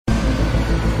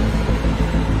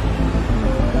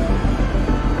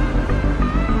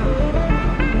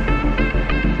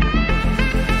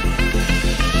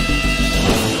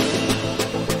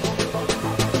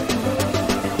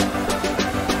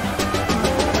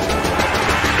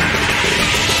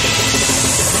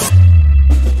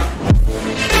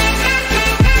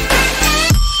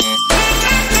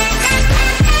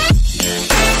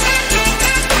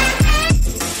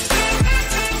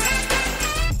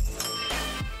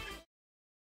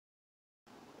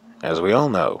As we all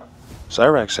know,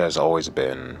 Cyraxx has always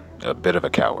been a bit of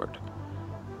a coward.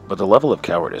 But the level of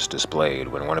cowardice displayed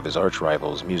when one of his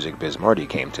arch-rivals, Music Biz Marty,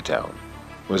 came to town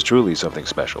was truly something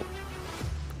special.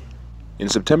 In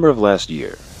September of last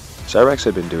year, Cyraxx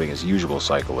had been doing his usual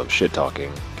cycle of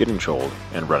shit-talking, getting trolled,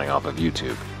 and running off of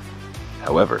YouTube.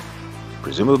 However,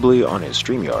 presumably on his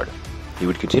StreamYard, he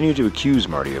would continue to accuse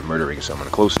Marty of murdering someone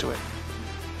close to him.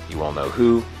 You all know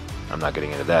who. I'm not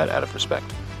getting into that out of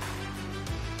respect.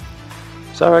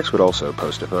 Cyraxx would also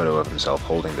post a photo of himself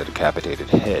holding the decapitated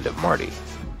head of Marty.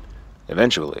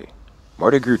 Eventually,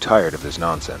 Marty grew tired of this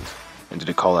nonsense and did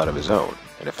a call out of his own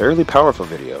in a fairly powerful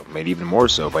video, made even more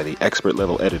so by the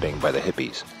expert-level editing by the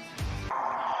hippies.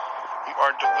 You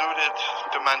are deluded,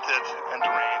 demented, and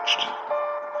deranged.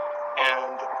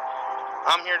 And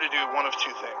I'm here to do one of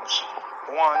two things.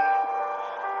 One,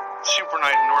 Super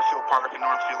Night in Northfield Park in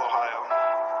Northfield, Ohio.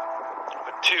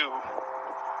 But two,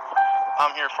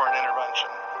 I'm here for an intervention.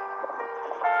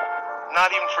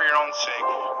 Not even for your own sake,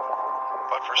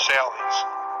 but for Sally's,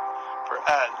 for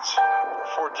Ed's,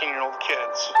 14-year-old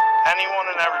kids, anyone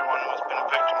and everyone who has been a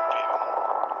victim of you,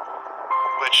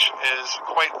 which is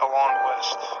quite a long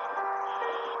list.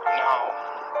 Now,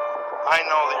 I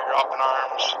know that you're up in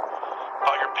arms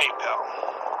about your PayPal,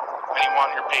 and you want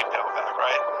your PayPal back,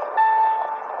 right?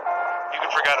 You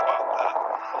can forget about that.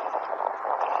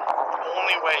 The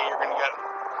only way you're going to get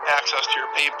access to your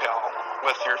PayPal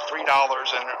with your $3 in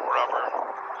it or whatever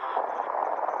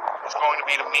is going to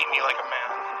be to meet me like a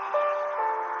man.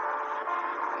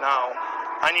 Now,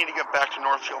 I need to get back to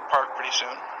Northfield Park pretty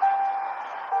soon,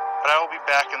 but I will be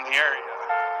back in the area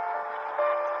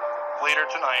later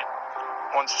tonight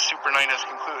once the Super Night has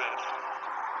concluded.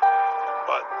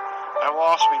 But I will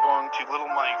also be going to Little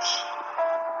Mike's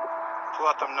to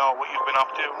let them know what you've been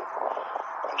up to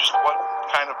and just what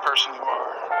kind of person you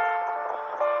are.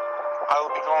 I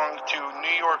will be going to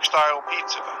New York style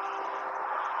pizza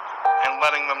and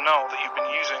letting them know that you've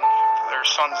been using their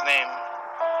son's name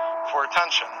for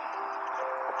attention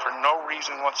for no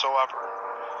reason whatsoever.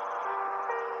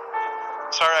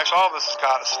 Cyraxx, all of this has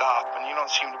got to stop, and you don't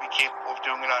seem to be capable of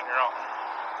doing it on your own.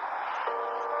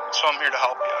 So I'm here to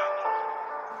help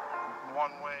you.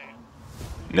 One way.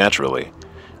 Naturally,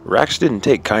 Raxx didn't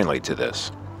take kindly to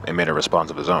this and made a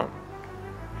response of his own.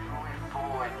 You're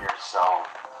fooling yourself.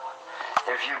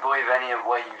 If you believe any of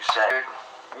what you said,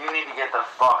 you need to get the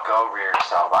fuck over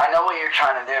yourself. I know what you're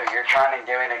trying to do. You're trying to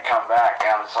get me to come back,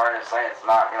 and I'm sorry to say it's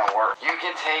not gonna work. You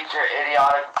can take your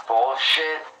idiotic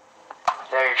bullshit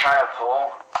that you're trying to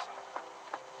pull,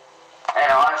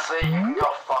 and honestly, you can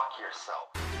go fuck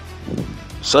yourself.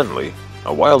 Suddenly,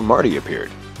 a wild Marty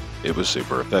appeared. It was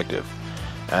super effective.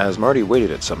 As Marty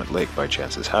waited at Summit Lake by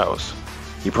Chance's house,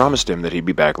 he promised him that he'd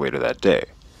be back later that day.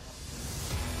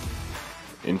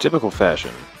 In typical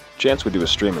fashion, Chance would do a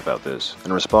stream about this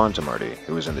and respond to Marty,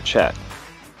 who was in the chat.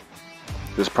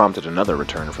 This prompted another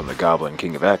return from the Goblin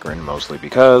King of Akron, mostly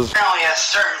because apparently a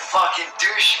certain fucking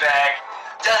douchebag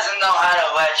doesn't know how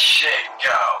to let shit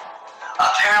go.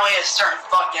 Apparently a certain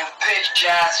fucking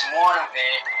bitch-ass wannabe,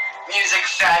 music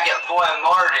faggot boy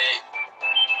Marty,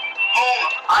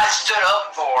 whom I stood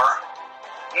up for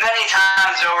many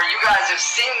times over. You guys have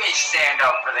seen me stand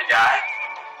up for the guy.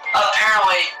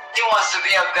 Apparently, he wants to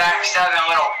be a backstabbing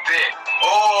little bitch.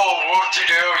 Oh,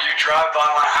 whoop-de-doo, you drive by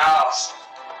my house.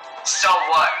 So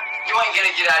what? You ain't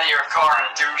gonna get out of your car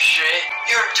and do shit.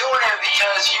 You're doing it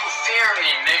because you fear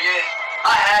me, nigga.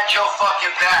 I had your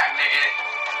fucking back, nigga.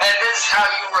 And this is how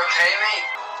you repay me?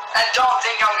 And don't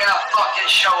think I'm gonna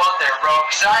fucking show up there, bro,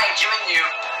 cause I ain't giving you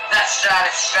that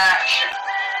satisfaction.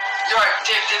 You're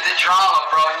addicted to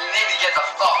drama, bro, and you need to get the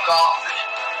fuck off it.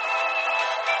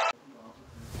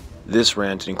 this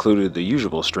rant included the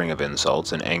usual string of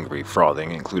insults and angry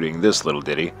frothing, including this little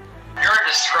ditty. You're a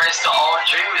disgrace to all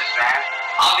Jews, man.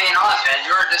 I'm being honest, man.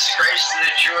 You're a disgrace to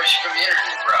the Jewish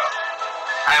community, bro.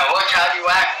 I mean, look how you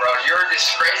act, bro. You're a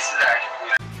disgrace to that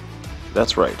community.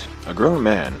 That's right. A grown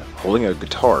man holding a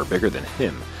guitar bigger than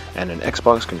him and an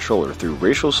Xbox controller threw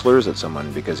racial slurs at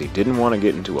someone because he didn't want to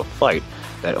get into a fight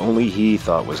that only he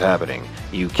thought was happening.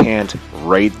 You can't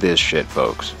rate this shit,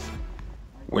 folks.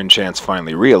 When Chance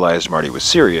finally realized Marty was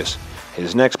serious,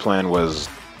 his next plan was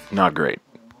not great.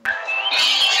 No, you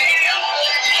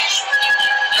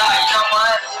know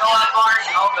what? You know what, Marty?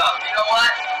 Hold up. You know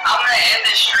what? I'm gonna end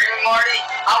this stream, Marty.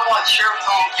 I want your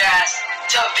podcast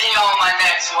to be on my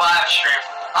next live stream.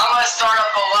 I'm gonna start up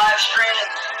a live stream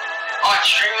on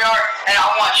StreamYard, and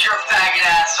I want your faggot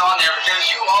ass on there because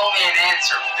you owe me an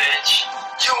answer, bitch.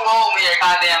 You owe me a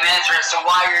goddamn answer as to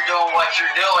why you're doing what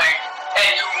you're doing, and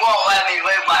you won't let me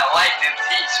live my life in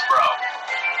peace, bro.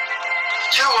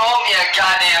 You owe me a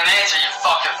goddamn answer, you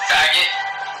fucking faggot.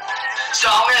 So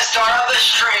I'm gonna start up the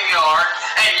StreamYard,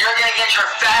 and you're gonna get your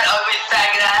fat, ugly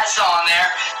faggot ass on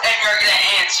there, and you're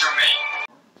gonna answer me.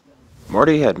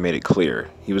 Marty had made it clear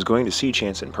he was going to see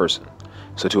Chance in person,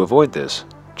 so to avoid this,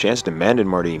 Chance demanded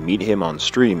Marty meet him on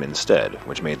stream instead,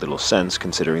 which made little sense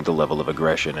considering the level of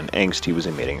aggression and angst he was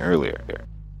emitting earlier.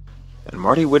 And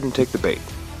Marty wouldn't take the bait.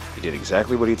 He did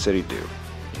exactly what he'd said he'd do,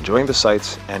 enjoying the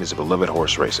sights and his beloved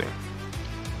horse racing.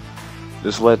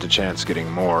 This led to Chance getting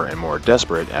more and more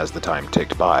desperate as the time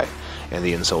ticked by, and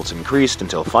the insults increased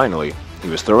until finally, he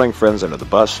was throwing friends under the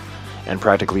bus and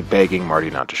practically begging Marty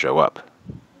not to show up.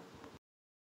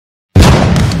 Come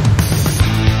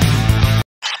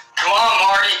on,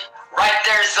 Marty. Right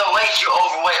there's the link, you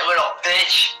overweight little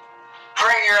bitch.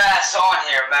 Bring your ass on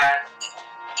here, man.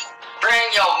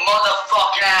 Bring your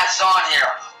motherfucking ass on here.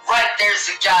 Right there's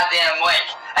the goddamn link.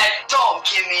 And don't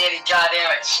give me any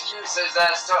goddamn excuses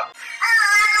as to...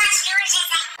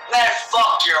 Man,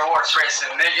 fuck your horse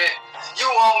racing, nigga. You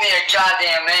owe me a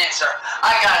goddamn answer.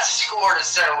 I got a score to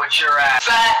settle with your ass.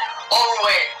 Fat,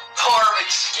 overweight, part of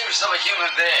excuse of a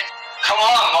human being. Come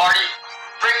on, Marty.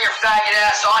 Bring your faggot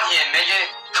ass on here,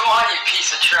 nigga. Come on, you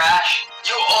piece of trash.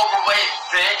 You overweight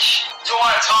bitch. You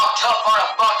wanna talk tough on a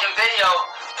fucking video,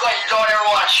 but you don't ever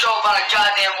wanna show up on a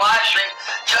goddamn live stream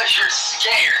cause you're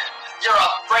scared. You're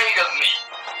afraid of me.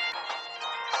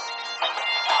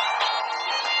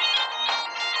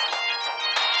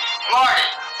 Marty,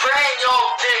 bring your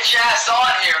bitch ass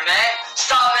on here, man.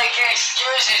 Stop making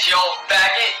excuses, you old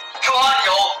faggot. Come on,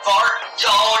 you old fart. You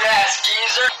old ass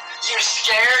geezer. You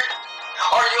scared?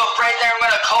 Are you afraid they're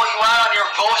gonna call you out on your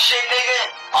bullshit,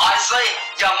 nigga? Honestly,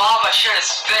 your mama should have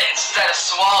spit instead of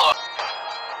swallow.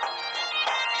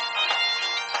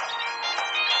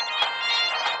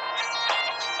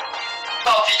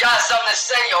 Oh, if you got something to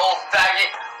say, you old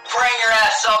faggot, bring your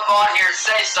ass up on here and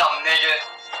say something, nigga.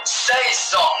 Say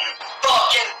something.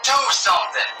 Fucking do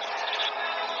something.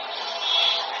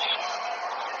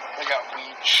 I got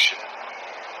weed shit.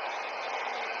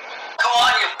 Come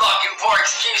on, you fucking poor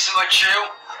excuse of a Jew.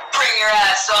 Bring your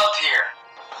ass up here.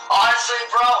 Honestly,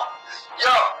 bro,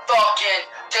 you're a fucking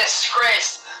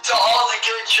disgrace to all the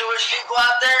good Jewish people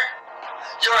out there.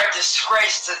 You're a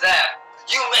disgrace to them.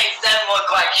 You make them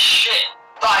look like shit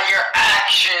by your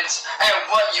actions and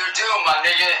what you do, my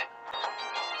nigga.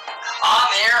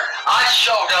 I'm here. I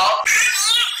showed up.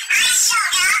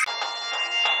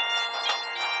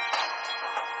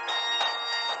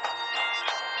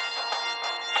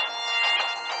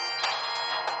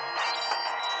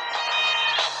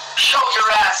 Show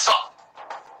your ass up.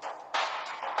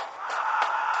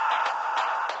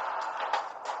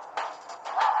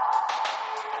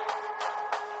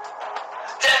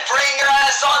 Then bring your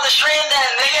ass on the stream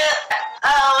then, nigga.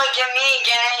 Oh, look at me,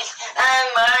 guys.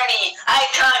 I'm Marty. I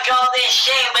talk all this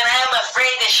shit, but I'm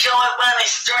afraid to show up on the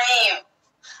stream.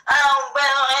 Oh,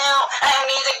 well, I'm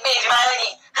Music Biz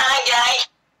Marty. Hi, guys.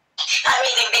 I'm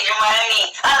Music Biz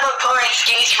Marty. I'm a poor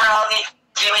excuse for all these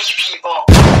Jewish people.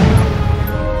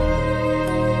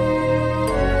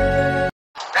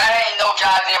 That ain't no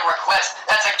goddamn request.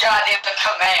 That's a goddamn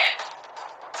command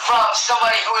from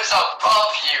somebody who is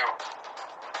above you.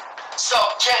 So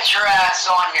get your ass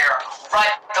on here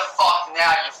right the fuck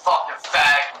now, you fucking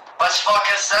fag. Let's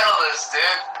fucking settle this,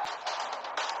 dude.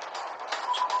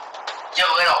 You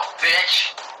little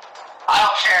bitch. I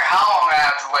don't care how long I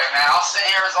have to wait, man. I'll sit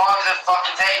here as long as it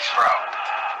fucking takes, bro.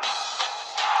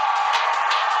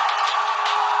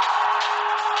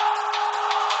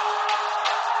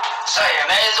 So you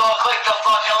may as well click the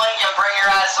fucking link and bring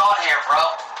your ass on here, bro.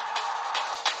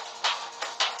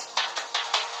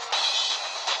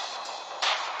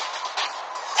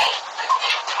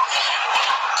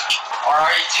 Or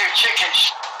are you too chicken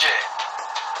shit?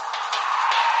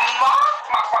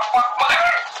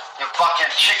 You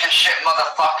fucking chicken shit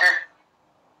motherfucker.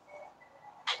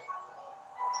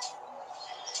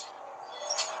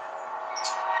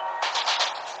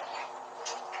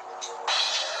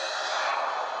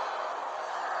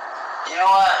 You know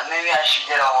what? Maybe I should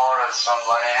get a hold of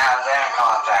somebody and have them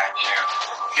contact you.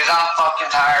 Because I'm fucking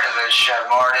tired of this shit,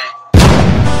 Marty.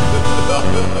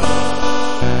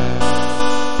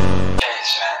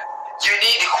 You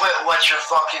need to quit what you're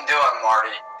fucking doing,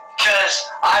 Marty. Cause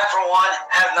I, for one,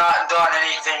 have not done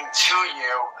anything to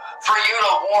you for you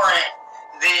to warrant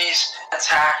these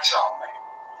attacks on me.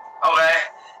 Okay?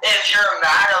 If you're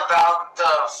mad about the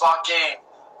fucking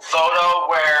photo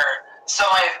where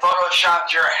somebody photoshopped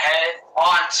your head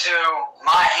onto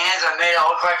my hands and made it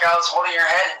look like I was holding your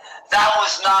head, that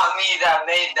was not me that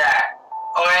made that.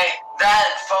 Okay? That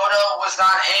photo was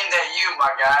not aimed at you, my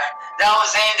guy. that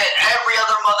was aimed at every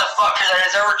other motherfucker that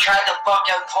has ever tried to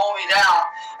fucking pull me down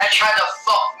and tried to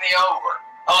fuck me over.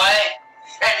 Okay?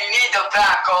 And you need to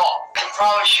back off. I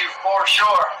promise you for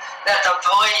sure that the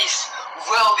police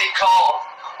will be called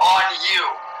on you.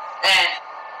 And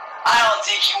I don't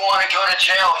think you want to go to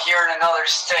jail here in another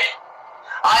state.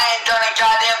 I ain't done a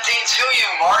goddamn thing to you,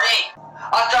 Marty.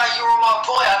 I thought you were my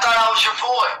boy. I thought I was your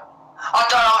boy. I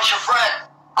thought I was your friend.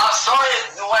 I'm sorry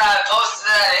when I posted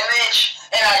that image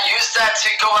and I used that to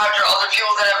go after other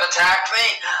people that have attacked me.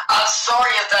 I'm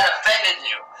sorry if that offended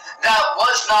you. That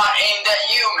was not aimed at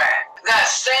you, man. That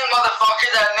same motherfucker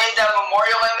that made that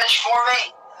memorial image for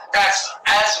me, that's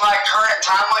as my current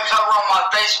timeline cover on my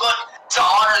Facebook to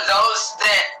honor those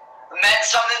that meant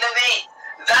something to me,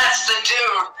 that's the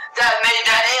dude that made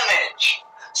that image.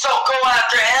 So go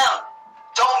after him.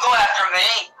 Don't go after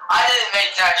me. I didn't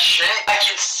make that shit. I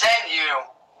can send you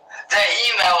the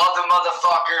email of the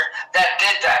motherfucker that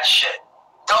did that shit.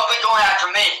 Don't be going after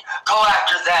me. Go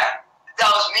after them.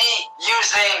 That was me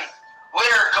using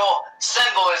lyrical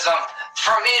symbolism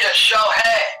for me to show,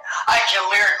 hey, I can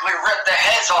lyrically rip the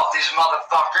heads off these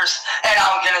motherfuckers, and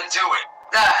I'm gonna do it.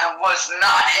 That was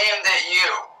not aimed at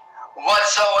you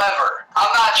whatsoever. I'm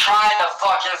not trying to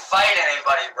fucking fight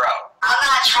anybody, bro. I'm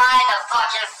not trying to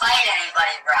fucking fight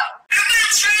anybody, bro. I'm not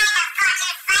trying to fucking fight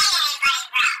anybody, bro.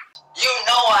 You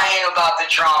know I ain't about the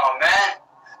drama, man.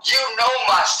 You know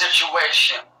my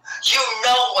situation. You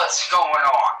know what's going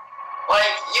on.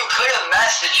 Like, you could have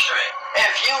messaged me.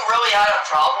 If you really had a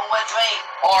problem with me,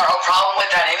 or a problem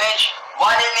with that image,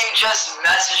 why didn't you just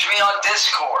message me on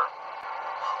Discord?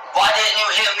 Why didn't you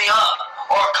hit me up?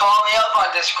 Or call me up on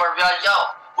Discord and be like, yo,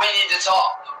 we need to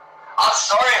talk. I'm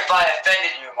sorry if I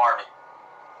offended you, Marty.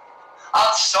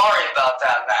 I'm sorry about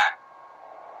that, man.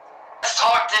 Let's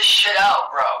talk this shit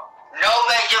out, bro. No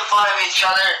making fun of each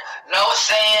other. No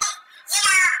saying,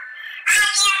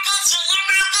 I'm your bitch and you're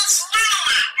my bitch, none of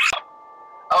that,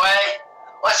 bro. Okay?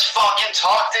 Let's fucking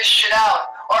talk this shit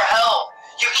out. Or hell,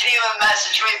 you can even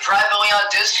message me privately on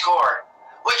Discord.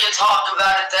 We can talk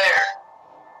about it there.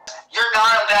 You're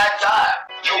not a bad guy.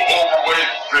 You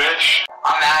overweight bitch.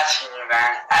 I'm asking you,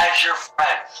 man, as your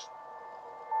friend,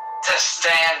 to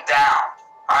stand down,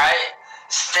 alright?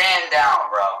 Stand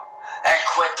down, bro, and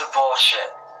quit the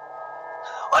bullshit.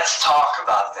 Let's talk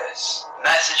about this.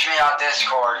 Message me on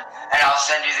Discord, and I'll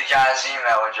send you the guy's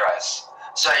email address,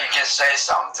 so you can say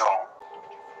something to him.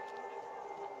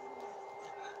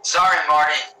 Sorry,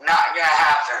 Marty, not gonna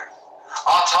happen.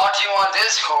 I'll talk to you on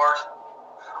Discord.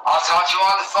 I'll talk to you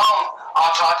on the phone.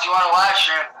 I'll talk to you on a live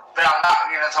stream, but I'm not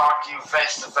going to talk to you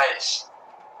face to face.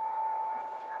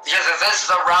 Because if this is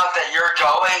the route that you're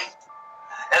going,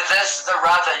 if this is the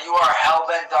route that you are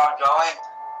hell-bent on going,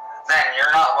 then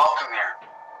you're not welcome here.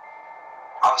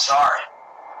 I'm sorry.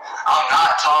 I'm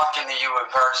not talking to you in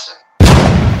person.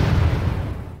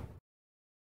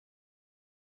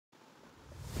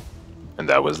 And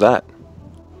that was that.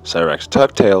 Cyraxx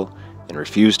tucked tail and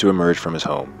refused to emerge from his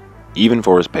home, even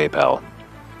for his PayPal.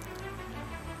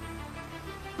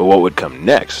 But what would come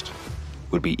next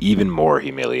would be even more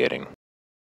humiliating.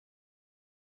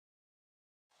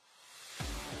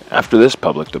 After this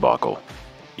public debacle,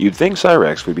 you'd think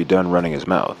Cyraxx would be done running his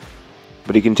mouth,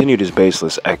 but he continued his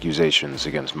baseless accusations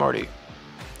against Marty.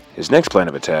 His next plan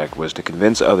of attack was to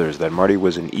convince others that Marty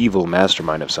was an evil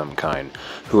mastermind of some kind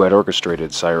who had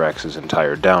orchestrated Cyraxx's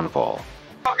entire downfall.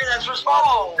 That's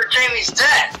responsible for Jamie's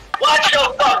death. Watch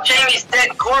your fuck Jamie's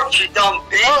dead corpse, you dumb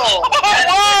bitch.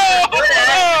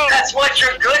 That's what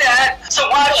you're good at. So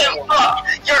watch him fuck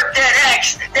your dead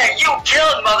ex that you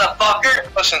killed,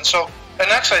 motherfucker. Listen, so an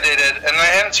ex I dated, and I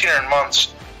hadn't seen her in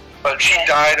months, but she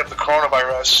died of the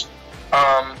coronavirus.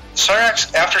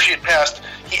 Cyraxx, after she had passed,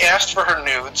 he asked for her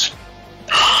nudes.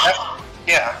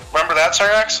 Yeah, remember that,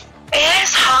 Cyraxx?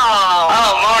 Asshole.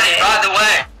 Oh, Marty, by the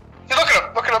way. Hey, look it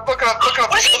up, look it up, look it up, look it up.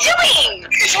 What is he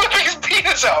doing? He's whipping his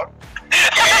penis out.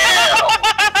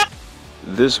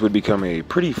 This would become a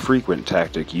pretty frequent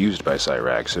tactic used by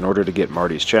Cyraxx in order to get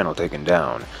Marty's channel taken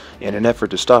down, in an effort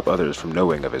to stop others from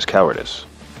knowing of his cowardice.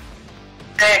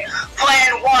 Hey,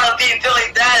 playing wannabe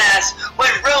Billy Badass when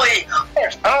really...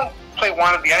 I don't play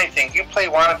wannabe anything. You play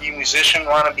wannabe musician,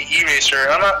 wannabe eraser,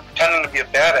 and I'm not pretending to be a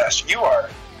badass. You are.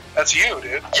 That's you,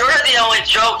 dude. You're the only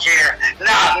joke here,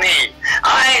 not me.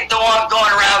 I ain't the one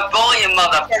going around bullying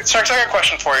motherfuckers. Sir, I got a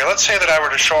question for you. Let's say that I were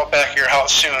to show up back at your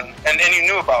house soon, and you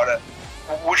knew about it.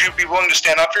 Would you be willing to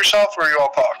stand up for yourself, or you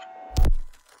all talk?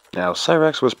 Now,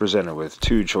 Cyraxx was presented with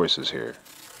two choices here.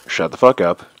 Shut the fuck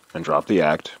up and drop the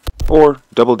act, or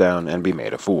double down and be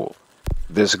made a fool.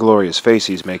 This glorious face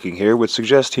he's making here would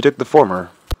suggest he took the former,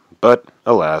 but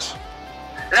alas.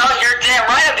 No, you're damn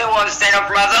right I do want to stand up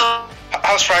for myself.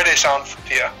 How's Friday sound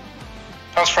to you?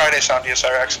 How's Friday sound to you,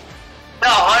 Cyraxx? No,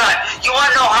 hold on. You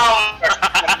want to know how...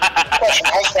 Question,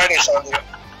 how's Friday sound to you?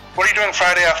 What are you doing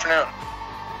Friday afternoon?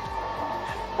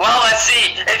 Well, let's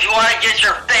see. If you want to get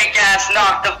your fake ass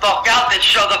knocked the fuck out, then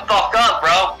show the fuck up,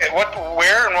 bro. Okay, what,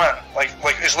 where, and when? Like,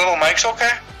 is Little Mike's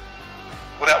okay?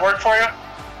 Would that work for you?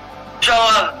 Show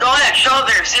up. Go ahead, show up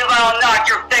there. See if I don't knock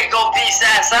your fake obese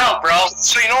ass out, bro.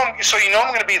 So you know I'm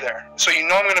gonna be there. So you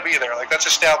know I'm gonna be there. Like, that's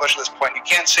established at this point. You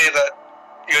can't say that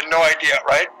you had no idea,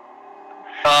 right?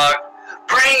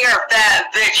 Bring your fat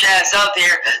bitch ass up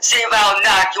here. See if I'll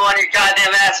knock you on your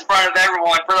goddamn ass in front of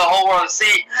everyone for the whole world to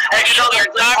see. And show them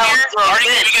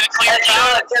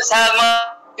just have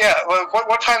Yeah. Well,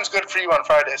 what time's good for you on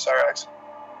Friday, Cyraxx?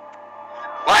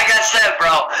 Like I said,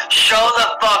 bro, show the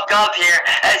fuck up here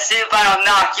and see if I don't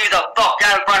knock you the fuck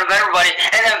out in front of everybody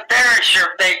and embarrass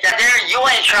your fake ass. There, you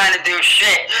ain't trying to do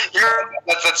shit.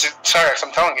 That's Cyraxx.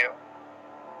 I'm telling you.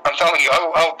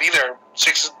 I'll be there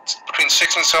between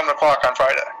 6 and 7 o'clock on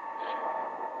Friday.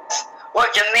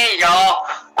 Look at me, y'all.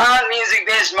 I'm Music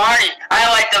Biz Marty. I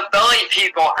like to bully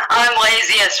people. I'm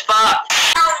lazy as fuck.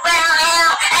 Oh,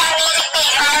 well, I'm Music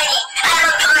Biz Marty. I'm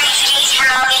a police for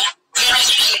all these Jewish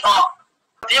people.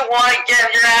 If you want to get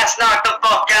your ass knocked the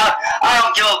fuck out, I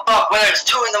don't give a fuck whether it's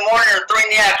 2 in the morning or 3 in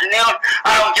the afternoon.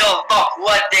 I don't give a fuck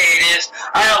what day it is.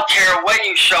 I don't care when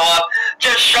you show up.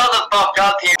 Just show the fuck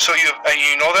up here. So you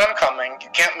know that I'm coming. You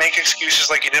can't make excuses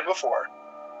like you did before.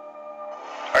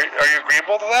 Are you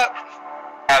agreeable to that?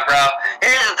 Yeah, bro.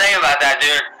 Here's the thing about that,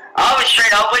 dude. I'll be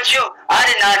straight up with you. I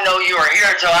did not know you were here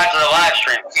until after the live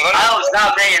stream. I was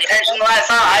not paying attention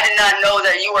last time. I did not know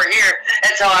that you were here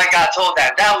until I got told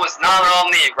that. That was not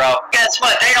on me, bro. Guess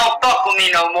what? They don't fuck with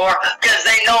me no more because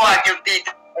they know I can beat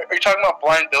them. Are you talking about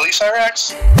Blind Billy,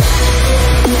 Cyraxx?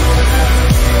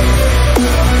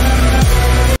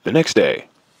 The next day,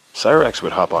 Cyraxx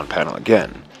would hop on panel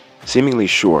again, seemingly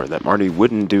sure that Marty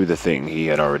wouldn't do the thing he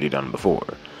had already done before.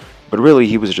 But really,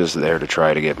 he was just there to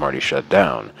try to get Marty shut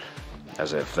down,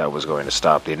 as if that was going to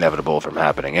stop the inevitable from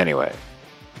happening anyway.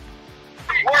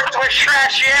 Worthless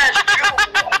trashy ass Jew.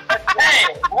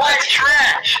 Hey, what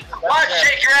trash? Why don't you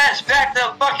take your ass back to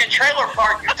the fucking trailer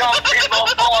park, you dumb pinball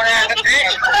falling ass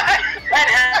bitch?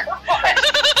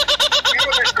 You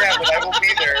understand that I will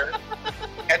be there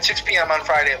at 6 p.m. on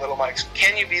Friday at Little Mike's.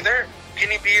 Can you be there?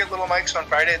 Can you be at Little Mike's on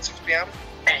Friday at 6 p.m.?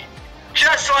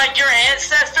 Just like your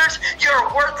ancestors, you're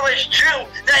a worthless Jew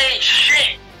that ain't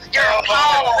shit. You're all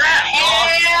that,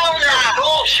 Hell You're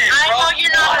bullshit, bro. I know you're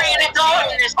not bringing a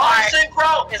dog in this part. Honestly,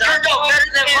 bro, you're no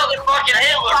better than motherfucking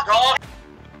Hitler, dog.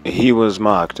 He was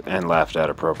mocked and laughed at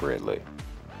appropriately.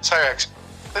 Cyraxx,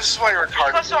 this is why you're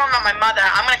retarded. What's wrong with my mother?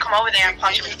 I'm gonna come over there and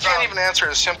punch him in He the throat. can't even answer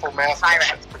a simple math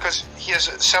question because he has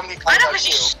a 75 I know, because IQ.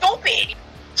 he's stupid.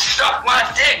 Suck my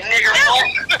dick, nigger.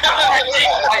 Suck my dick,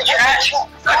 my trash. Suck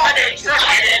my dick, suck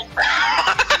my dick.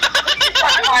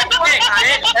 Suck my dick,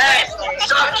 bitch. Hey,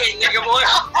 suck it, nigga boy.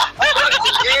 Suck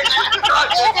it, bitch.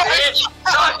 Suck it, bitch.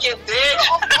 Suck it, bitch.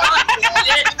 Suck it,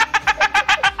 bitch.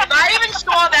 If I even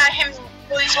saw that, him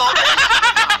police officer.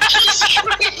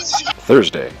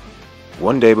 Thursday,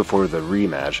 one day before the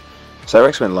rematch,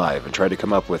 Cyraxx went live and tried to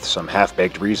come up with some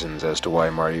half-baked reasons as to why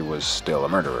Marty was still a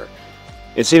murderer.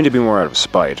 It seemed to be more out of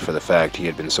spite for the fact he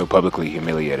had been so publicly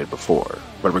humiliated before,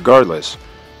 but regardless,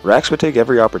 Raxx would take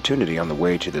every opportunity on the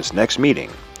way to this next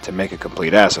meeting to make a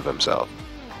complete ass of himself.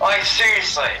 Like,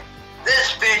 seriously,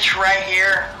 this bitch right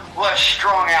here was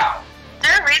strung out. Is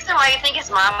there a reason why you think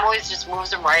his mom always just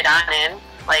moves him right on in?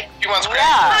 Like, He wants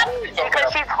Yeah, credit.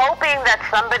 because she's hoping that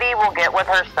somebody will get with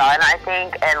her son, I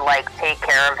think, and, like, take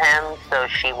care of him so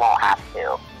she won't have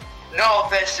to. No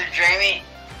offense to Jamie,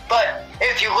 but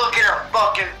if you look at her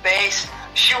fucking face,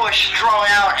 she was strung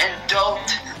out and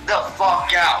doped the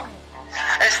fuck out.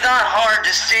 It's not hard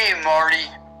to see, Marty.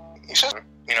 He says,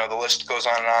 you know, the list goes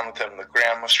on and on with him. The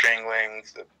grandma strangling,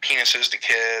 the penises to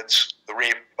kids, the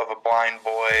rape of a blind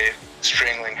boy,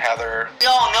 strangling Heather. We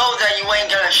all know that you ain't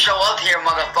gonna show up here,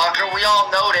 motherfucker. We all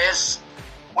know this.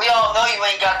 We all know you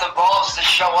ain't got the balls to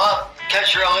show up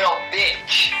because you're a little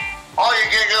bitch. All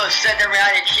you're gonna do is sit there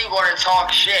behind your keyboard and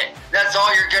talk shit. That's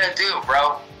all you're gonna do,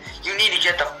 bro. You need to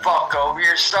get the fuck over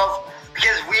yourself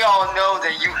because we all know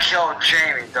that you killed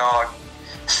Jamie, dog.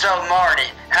 So, Marty,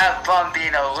 have fun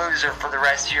being a loser for the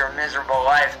rest of your miserable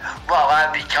life while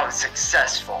I become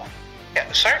successful. Yeah,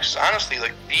 Cyraxx is honestly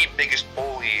like the biggest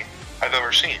bully I've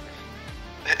ever seen.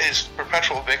 His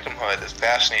perpetual victimhood is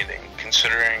fascinating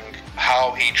considering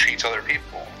how he treats other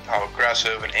people, how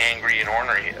aggressive and angry and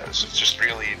ornery he is. It's just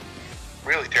really,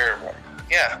 really terrible.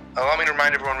 Yeah, allow me to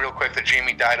remind everyone real quick that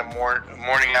Jamie died a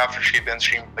morning after she had been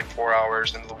streaming like 4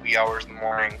 hours into the wee hours in the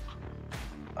morning.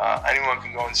 Anyone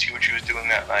can go and see what she was doing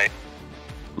that night.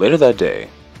 Later that day,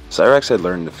 Cyraxx had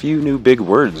learned a few new big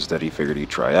words that he figured he'd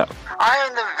try out. I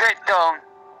am the victim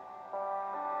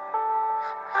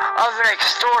of an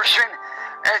extortion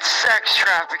and sex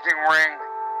trafficking ring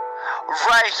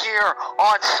right here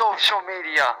on social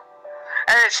media.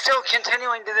 And it's still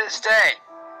continuing to this day.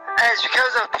 And it's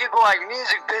because of people like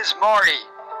Music Biz Marty.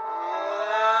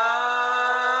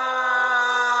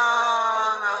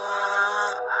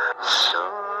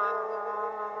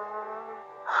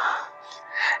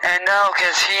 And no,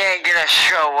 because he ain't gonna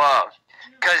show up.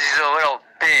 Because he's a little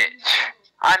bitch.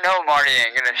 I know Marty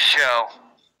ain't gonna show.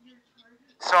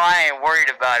 So I ain't worried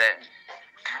about it.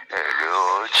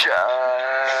 Hello,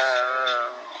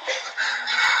 child.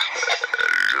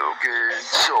 Looking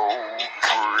so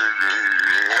pretty.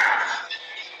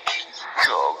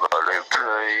 Come on and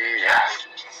play.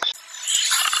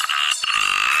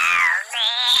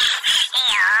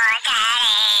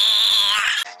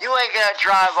 You ain't gonna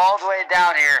drive all the way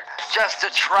down here just to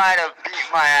try to beat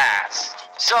my ass.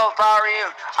 So if I were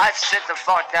you, I'd sit the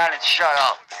fuck down and shut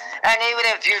up. And even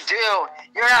if you do,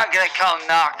 you're not gonna come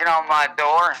knocking on my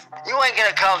door. You ain't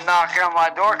gonna come knocking on my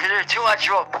door because you're too much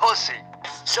of a pussy.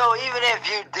 So even if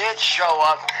you did show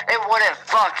up, it wouldn't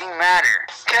fucking matter.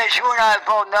 Cause you and I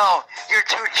both know you're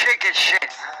too chicken shit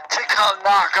to come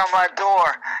knock on my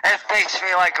door and face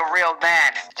me like a real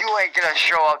man. You ain't gonna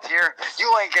show up here.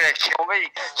 You ain't gonna kill me.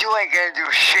 You ain't gonna do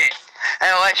shit.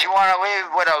 Unless you wanna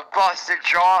leave with a busted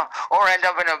jaw or end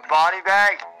up in a body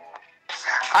bag.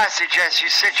 I suggest you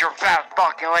sit your fat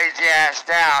fucking lazy ass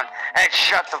down and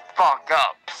shut the fuck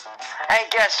up. And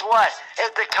guess what?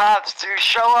 If the cops do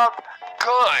show up,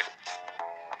 good.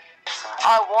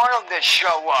 I want them to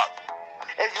show up.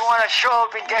 If you want to show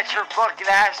up and get your fucking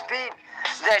ass beat,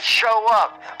 then show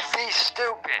up. Be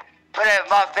stupid. But if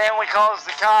my family calls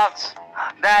the cops,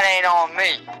 that ain't on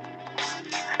me.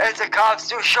 If the cops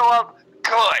do show up,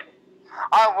 good.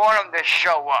 I want them to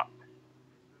show up.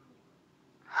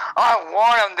 I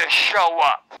want them to show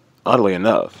up. Oddly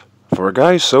enough, for a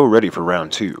guy so ready for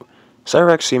round 2,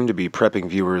 Cyraxx seemed to be prepping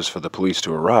viewers for the police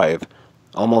to arrive,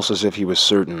 almost as if he was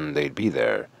certain they'd be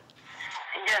there.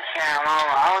 Yes, ma'am.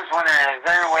 I was wondering, is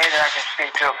there a way that I can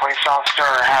speak to a police officer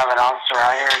or have an officer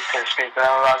out here to speak to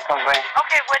them about something?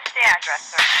 Okay, what's the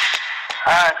address, sir?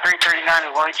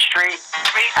 339 Lloyd Street.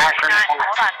 339,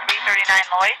 hold on,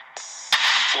 339 Lloyd?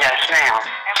 Yes, ma'am.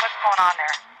 And what's going on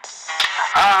there?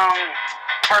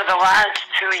 For the last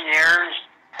 2 years,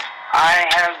 I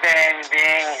have been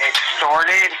being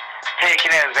extorted, taken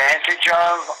advantage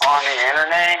of on the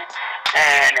internet,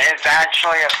 and it's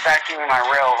actually affecting my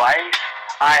real life.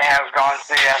 I have gone to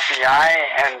the FBI,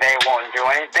 and they won't do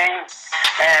anything.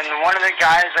 And one of the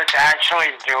guys that's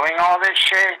actually doing all this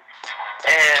shit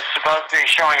is supposed to be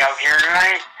showing up here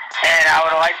tonight, and I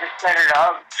would like to set it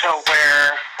up to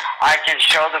where I can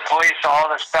show the police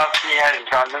all the stuff he has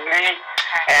done to me,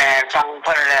 and finally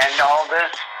put an end to all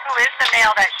this. Who is the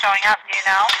male that's showing up, do you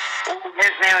know?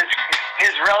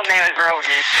 His real name is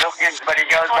Wilkins, but he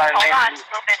goes by the name. Hold on,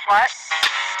 Wilkins what?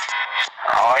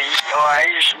 Oh, he's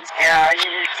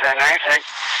a nice thing.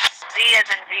 Z as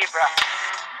in zebra.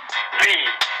 V.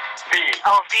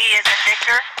 Oh, V as in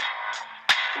Victor?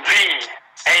 V.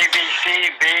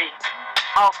 ABC, B.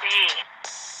 Oh, B.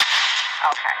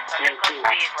 Okay, so Nicholas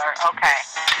Ziegler, okay.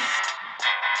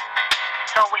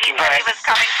 So he said he was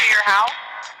coming to your house?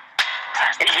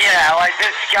 Yeah, like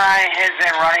this guy has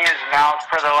been running his mouth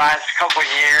for the last couple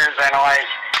years, and like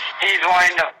he's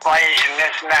wanting to fight and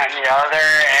this and that and the other,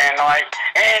 and like,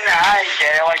 and I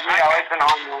get it, like, you know, it's an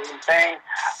ongoing thing,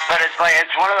 but it's like,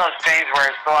 it's one of those things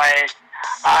where it's like,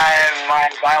 my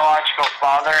biological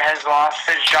father has lost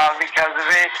his job because of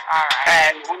it,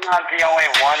 and I'm not the only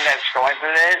one that's going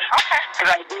through this, because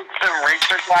I did some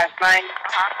research last night,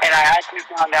 and I actually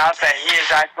found out that he is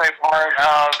actually part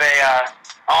of a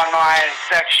online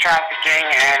sex trafficking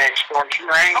and extortion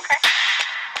ring. Okay.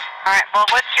 Alright, well,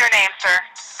 what's your name, sir?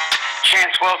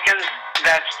 Chance Wilkins,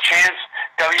 that's Chance,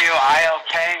 Wilkins.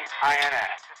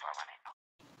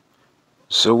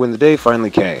 So when the day finally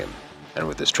came, and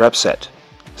with his trap set,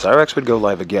 Cyraxx would go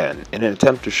live again in an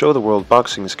attempt to show the world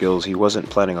boxing skills he wasn't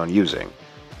planning on using.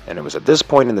 And it was at this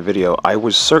point in the video I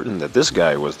was certain that this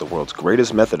guy was the world's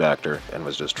greatest method actor and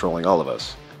was just trolling all of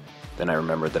us. Then I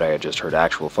remembered that I had just heard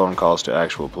actual phone calls to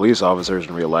actual police officers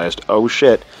and realized, oh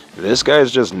shit, this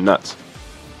guy's just nuts.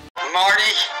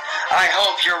 Marty, I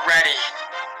hope you're ready.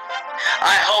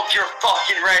 I hope you're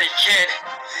fucking ready, kid.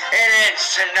 It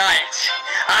ends tonight.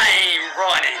 I ain't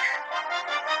running.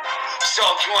 So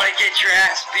if you want to get your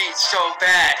ass beat so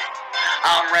bad,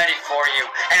 I'm ready for you,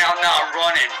 and I'm not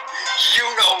running. You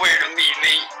know where to meet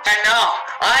me. And no,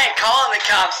 I ain't calling the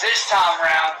cops this time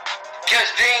around,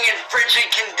 because being in frigid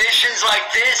conditions like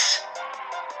this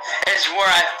is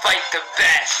where I fight the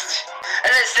best.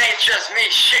 And this ain't just me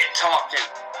shit talking.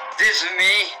 This is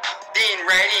me being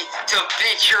ready to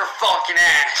beat your fucking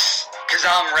ass, because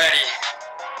I'm ready.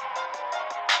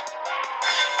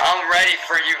 I'm ready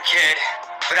for you, kid,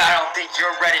 but I don't think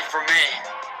you're ready for me.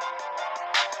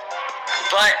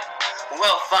 But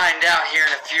we'll find out here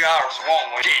in a few hours,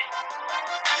 won't we?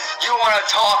 You want to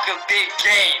talk a big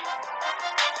game?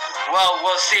 Well,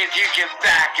 we'll see if you can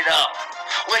back it up,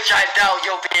 which I doubt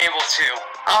you'll be able to.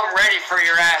 I'm ready for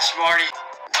your ass, Marty.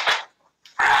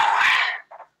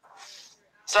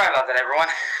 Sorry about that, everyone.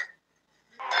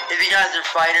 If you guys are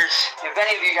fighters, if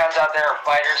any of you guys out there are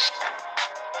fighters,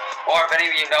 or if any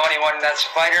of you know anyone that's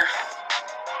a fighter,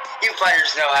 you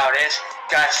fighters know how it is.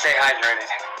 Gotta stay hydrated.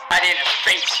 I didn't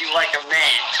face you like a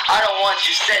man. I don't want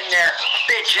you sitting there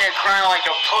bitching and crying like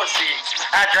a pussy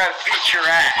after I beat your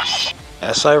ass.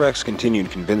 As Cyraxx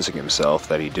continued convincing himself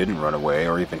that he didn't run away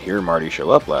or even hear Marty show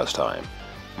up last time,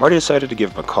 Marty decided to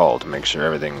give him a call to make sure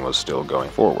everything was still going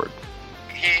forward.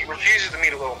 He refuses to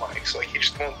meet a Little Mike's, like he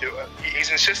just won't do it.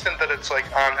 He's insistent that it's like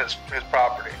on his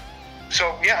property.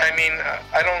 So yeah, I mean,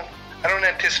 I don't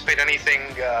anticipate anything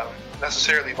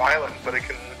necessarily violent, but it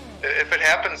can, if it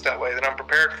happens that way, then I'm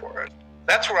prepared for it.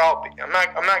 That's where I'll be. I'm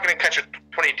not going to catch a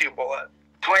 22 bullet.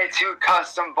 22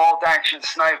 custom bolt action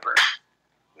sniper.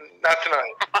 Not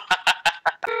tonight.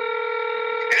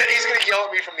 He's going to yell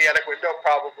at me from the attic window,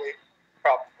 probably.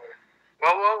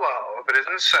 Well, if it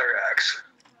isn't Cyraxx.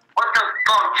 What the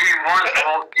fuck do you want, you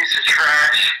old piece of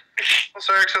trash? Well,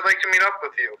 Cyraxx, I'd like to meet up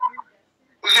with you.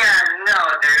 Yeah, no,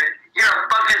 dude. You're a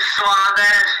fucking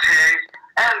slob-ass pig.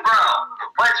 And bro,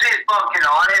 let's be fucking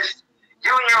honest. You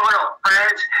and your little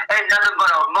friends ain't nothing but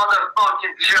a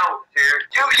motherfucking joke, dude.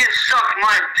 You can suck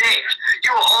my dick.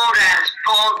 You old-ass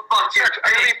bald fucking Cyraxx,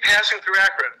 I'm going to be passing through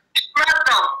Akron. Shut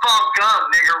the fuck up,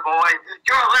 nigger boy.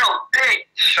 You're a little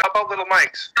bitch. How about Little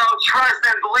Mike's? Don't trust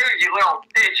and believe, you little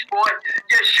bitch, boy.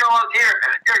 Just show up here,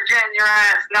 you're getting your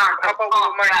ass knocked How the about fuck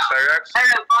Little Mike's, out. Cyraxx? And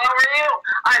if I were you,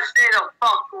 I'd stay the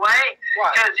fuck away. Why?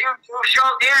 Because you show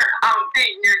up here, I'm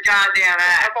beating your goddamn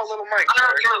ass. How about Little Mike's, I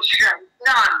don't give a shit.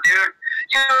 None, dude.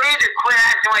 You need to quit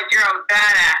acting like you're a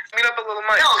badass. Meet up at Little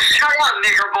Mike's. No, shut up,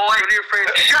 nigger boy. What are you afraid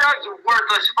of? Shut up, you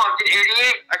worthless fucking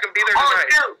idiot. I can be there Oh,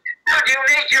 tonight. dude, you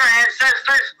make your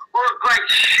ancestors look like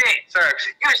shit.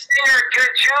 Cyraxx, You say you're a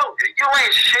good Jew? You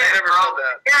ain't shit, I never bro. said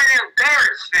that. You're an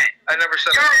embarrassment. I never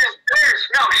said You're that. an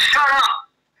embarrassment. No, shut up.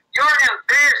 You're an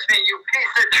embarrassment, you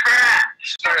piece of trash.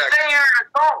 You Cyraxx. say you're an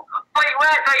adult, but you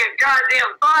act like a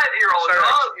goddamn 5-year-old, Cyraxx,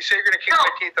 dog. you say you're going to keep No,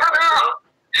 my teeth out shut my up. throat?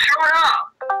 Shut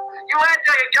up. You act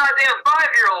like a goddamn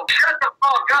 5-year-old. Shut the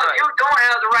fuck up. Right. You don't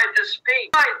have the right to speak.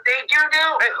 I think you do.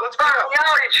 Hey, let's Run meet a up.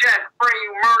 reality check for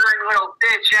you murdering little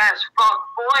bitch-ass fuck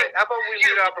boy. Hey, how about we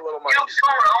meet up at Little You Mike's?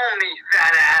 don't own me,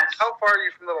 fat ass. How far are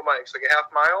you from Little Mike's? Like a half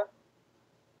mile?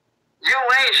 You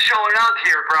ain't showing up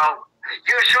here, bro.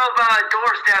 You show up on my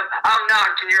doorstep, I'm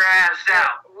knocking your ass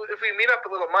out. If we meet up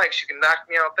at Little Mike's, you can knock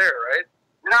me out there, right?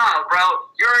 No, bro.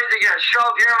 You're either gonna show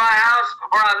up here at my house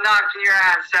or I'm knocking your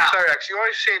ass out. Cyraxx, you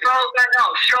always say Show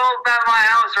up at my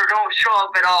house or don't show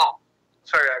up at all.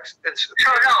 Cyraxx, it's...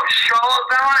 Show up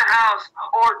at my house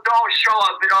or don't show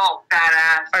up at all, fat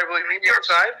ass. Alright, will you meet me You're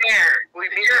outside? scared. Will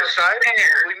you meet me You're outside?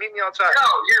 scared. Will you meet me outside? No,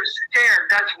 you're scared.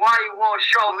 That's why you won't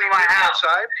show up Will at you my meet me house.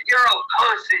 outside? You're a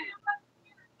pussy.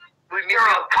 Will you meet You're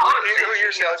me a pussy. Will you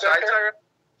meet me outside, Cyraxx?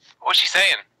 What's she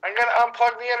saying? I'm gonna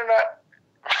unplug the internet.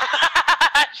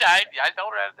 I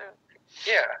told her how to do it.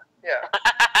 Yeah.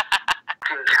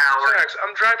 Coward. Cyraxx,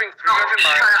 I'm driving 300 No,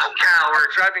 miles. shut up, coward.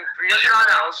 I'm driving 300 Shut up.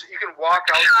 miles. You can walk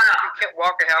out. Shut up. You can't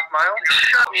walk a half mile.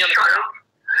 Shut Me on the curb. up.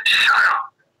 Shut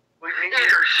up. Will you meet me?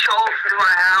 Either show up to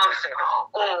my house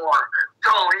or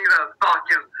don't even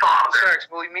fucking bother. Cyraxx,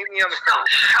 will you meet me on the No, curb?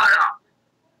 shut up.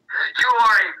 You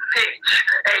are a bitch,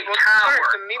 a Well, coward.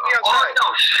 Cyraxx, then meet me Oh outside. no,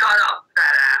 shut up,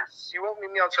 fat ass. You won't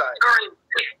meet me outside. You're a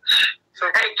bitch. So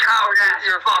A coward ass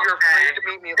you're fuck afraid bag. to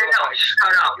meet me at No, Little Mike's.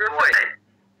 shut up. You're boy. afraid.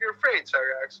 You're afraid,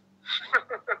 Cyraxx.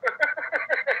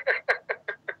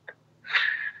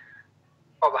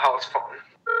 Oh, the house phone.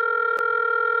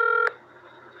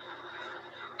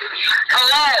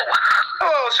 Hello.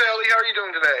 Hello, Sally. How are you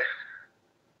doing today?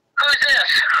 Who's this?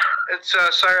 It's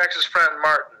Cyraxx's friend,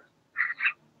 Martin.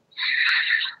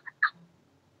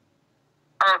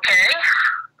 Okay.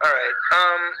 All right.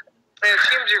 It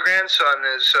seems your grandson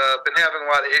has been having a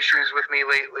lot of issues with me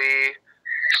lately.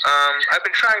 I've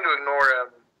been trying to ignore him,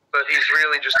 but he's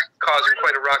really just causing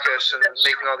quite a ruckus and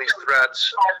making all these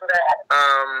threats.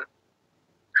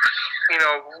 You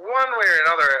know, one way or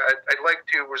another, I'd like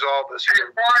to resolve this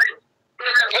here.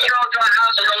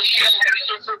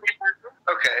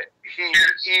 Okay,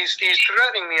 he's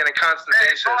threatening me on a constant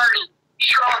basis. Alright,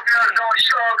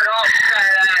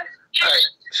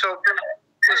 so,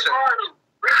 listen.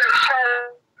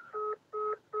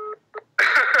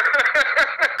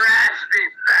 Raspy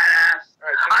badass.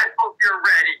 I hope you're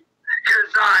ready,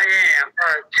 because I am.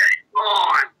 Alright. Come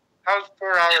on. How's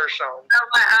 4 hours sound? At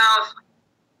my house.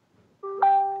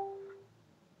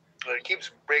 It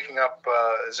keeps breaking up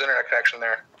his internet connection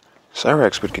there.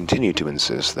 Cyraxx would continue to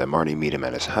insist that Marty meet him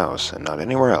at his house and not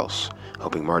anywhere else,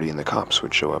 hoping Marty and the cops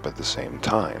would show up at the same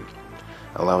time,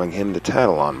 allowing him to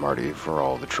tattle on Marty for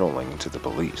all the trolling to the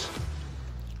police.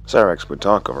 Cyraxx would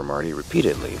talk over Marty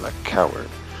repeatedly like a coward,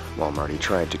 while Marty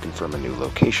tried to confirm a new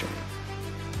location.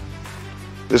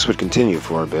 This would continue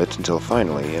for a bit until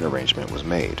finally an arrangement was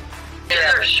made.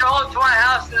 Either show up to my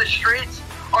house in the streets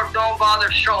or don't bother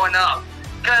showing up.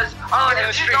 Because,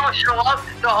 if you don't show up,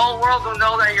 the whole world will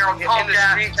know that you're a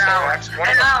punk-ass coward.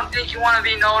 And I don't think you want to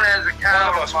be known as a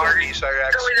coward, One of us will be,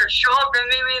 Cyraxx. So either show up and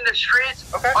meet me in the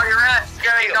streets, or your ass is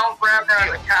going to be known forever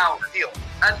as a coward. Deal.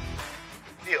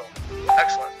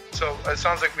 Excellent. So, it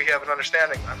sounds like we have an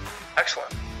understanding then.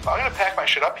 Excellent. I'm going to pack my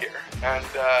shit up here, and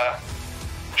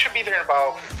should be there in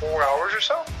about 4 hours or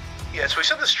so. Yeah, so he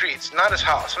said the streets, not his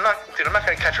house. I'm not going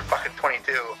to catch a fucking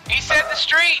 22. He said the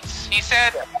streets. He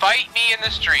said, fight me in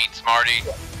the streets, Marty.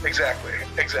 Yeah, exactly.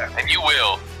 And you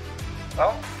will.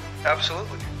 Oh,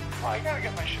 absolutely. Well, I gotta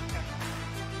get my shit down.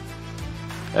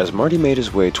 As Marty made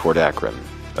his way toward Akron,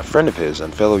 a friend of his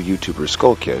and fellow YouTuber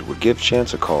Skull Kid would give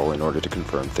Chance a call in order to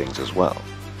confirm things as well.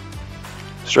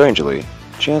 Strangely,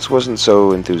 Chance wasn't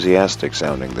so enthusiastic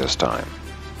sounding this time.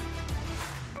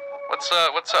 What's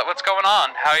up? What's going on?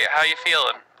 How you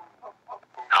feeling?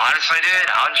 Honestly, dude,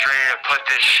 I'm just ready to put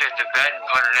this shit to bed and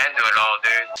put an end to it all,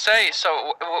 dude. Say,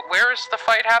 so where is the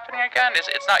fight happening again?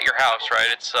 It's not your house, right?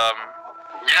 It's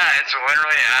Yeah, it's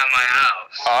literally at my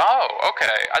house. Oh,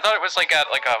 okay. I thought it was like at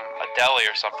a deli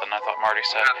or something. I thought Marty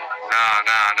said.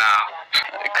 No.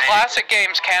 Classic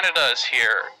Games Canada is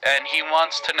here, and he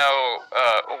wants to know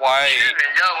why.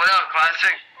 Yo, what up,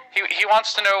 Classic? He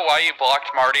wants to know why you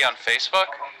blocked Marty on Facebook.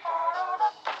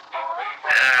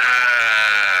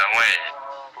 Wait.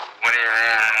 What do you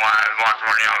mean, why I blocked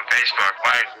Marty on Facebook?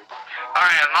 Like,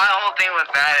 alright, my whole thing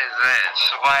with that is this.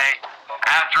 Like,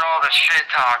 after all the shit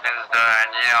talking's done,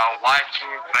 you know, why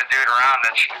keep a dude around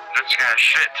that's gonna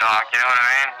shit talk, you know what I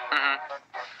mean? Mm-hmm.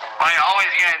 Like, all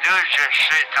he's gonna do is just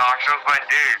shit talk, so it's like,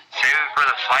 dude, save it for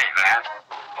the fight, man.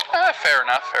 Fair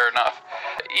enough.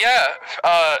 Yeah,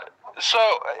 so,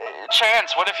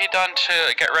 Chance, what have you done to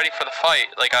get ready for the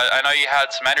fight? Like, I know you had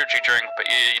some energy drink, but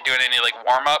you doing any, like,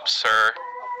 warm-ups, or?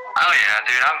 Oh yeah,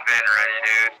 dude, I've been ready,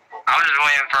 dude. I'm just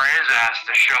waiting for his ass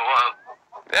to show up.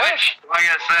 Yeah. Which, like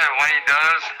I said, when he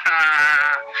does,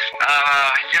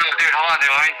 yo, dude, hold on,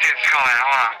 dude, let me get this calling,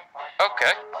 hold on.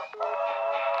 Okay.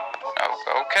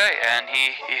 Oh, okay, and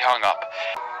he hung up.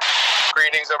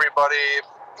 Greetings, everybody.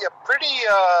 Yeah, pretty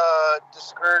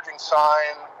discouraging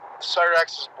sign.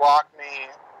 Cyraxx has blocked me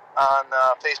on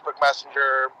Facebook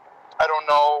Messenger. I don't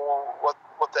know what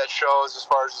that shows as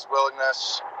far as his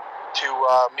willingness to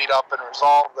meet up and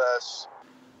resolve this.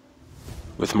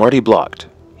 With Marty blocked,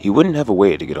 he wouldn't have a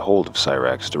way to get a hold of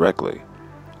Cyraxx directly.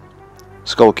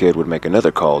 Skull Kid would make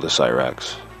another call to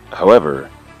Cyraxx. However,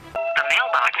 the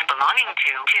mailbox belonging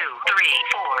to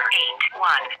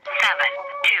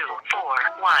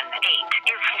 23481724118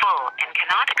 is full and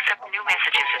cannot accept new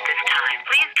messages at this time.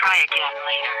 Please try again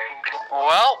later.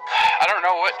 Well, I don't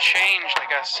know what changed, I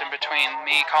guess, in between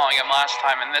me calling him last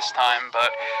time and this time,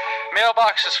 but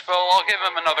mailbox is full. I'll give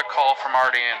him another call for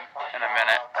Marty in a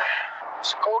minute.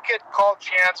 Skull Kid called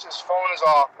Chance, his phone is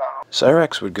off now.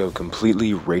 Cyraxx would go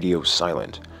completely radio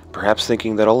silent, perhaps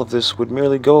thinking that all of this would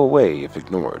merely go away if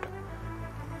ignored.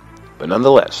 But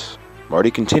nonetheless,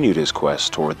 Marty continued his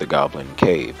quest toward the Goblin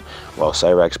Cave, while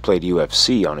Cyraxx played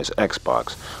UFC on his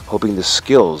Xbox, hoping the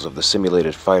skills of the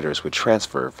simulated fighters would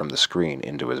transfer from the screen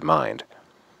into his mind.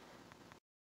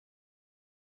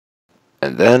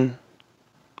 And then,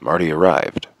 Marty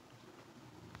arrived.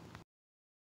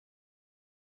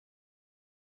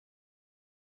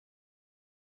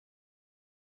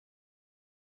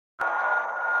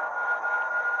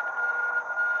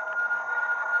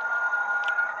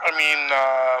 I mean,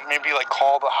 maybe like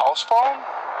call the house phone?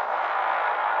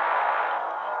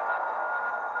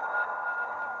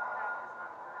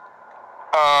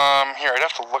 Here, I'd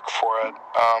have to look for it.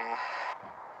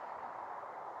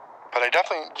 But but I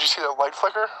definitely... Did you see that light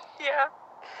flicker? Yeah.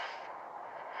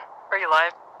 Are you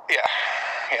live? Yeah.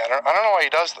 Yeah, I don't know why he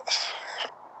does this.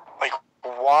 Like,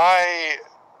 why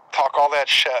talk all that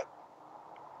shit?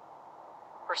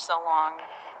 For so long.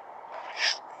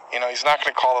 You know, he's not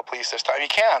going to call the police this time. He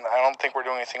can. I don't think we're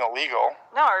doing anything illegal.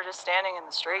 No, we're just standing in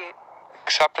the street.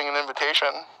 Accepting an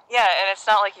invitation. Yeah, and it's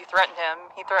not like you threatened him.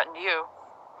 He threatened you.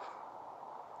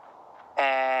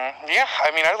 Yeah,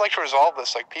 I mean, I'd like to resolve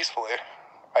this, like, peacefully.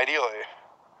 Ideally.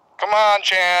 Come on,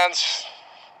 Chance.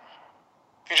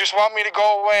 If you just want me to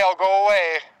go away, I'll go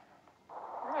away.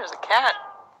 There's a cat.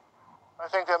 I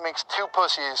think that makes 2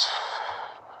 pussies.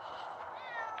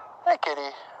 Hey,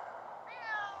 kitty.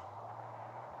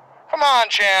 Come on,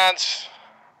 Chance.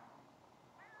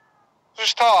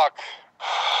 Just talk.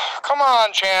 Come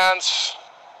on, Chance.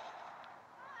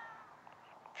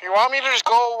 If you want me to just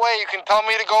go away, you can tell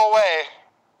me to go away.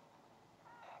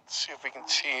 Let's see if we can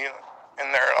see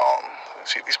in there at all.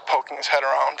 Let's see if he's poking his head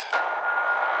around.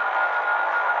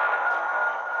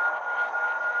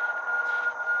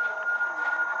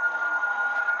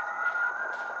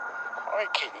 All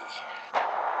right, kitty.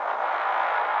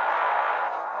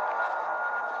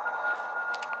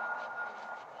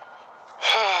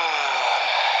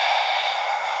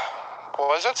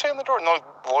 What does that say on the door? No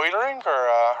loitering or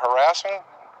harassing?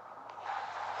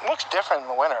 It looks different in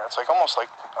the winter. It's like almost like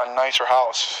a nicer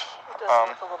house. It does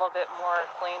look a little bit more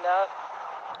cleaned up.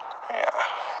 Yeah.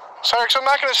 Cyraxx, I'm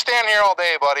not going to stand here all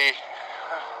day, buddy.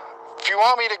 If you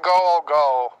want me to go, I'll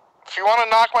go. If you want to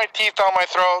knock my teeth down my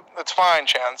throat, that's fine,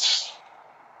 Chance.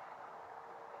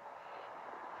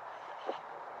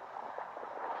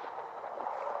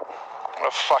 What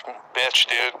a fucking bitch,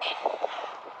 dude.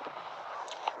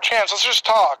 Chance, let's just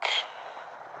talk.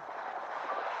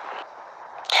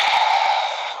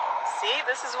 See,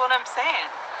 this is what I'm saying.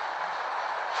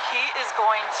 He is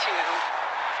going to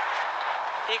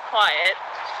be quiet.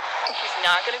 He's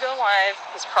not going to go live.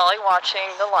 He's probably watching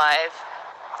the live.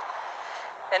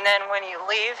 And then when you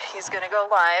leave, he's going to go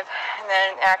live and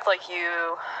then act like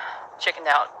you chickened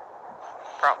out.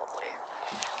 Probably.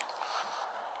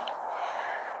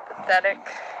 Pathetic.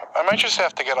 I might just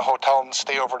have to get a hotel and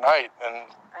stay overnight and...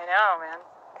 I know,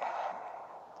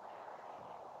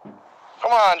 man.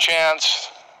 Come on,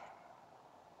 Chance.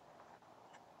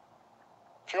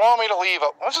 If you want me to leave,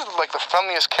 this is like the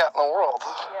friendliest cat in the world.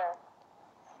 Yeah.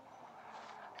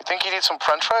 You think you need some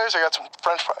french fries? I got some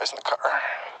french fries in the car.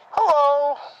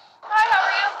 Hello. Hi, how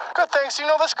are you? Good, thanks. Do you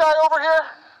know this guy over here?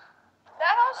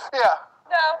 That house? Yeah.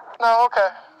 No. No,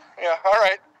 okay. Yeah, all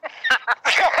right.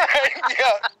 All right,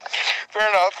 yeah. Fair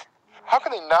enough. How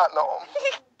can they not know him?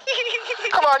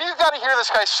 Come on, you gotta hear this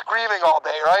guy screaming all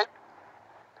day, right?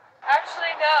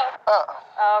 Actually, no.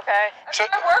 Oh, okay. So,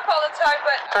 I work all the time,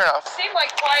 but fair enough. seem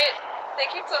like quiet. They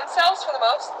keep to themselves for the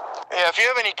most. Yeah, if you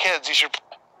have any kids, you should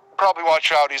probably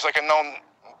watch out. He's like a known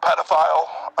pedophile.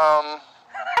 I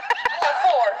have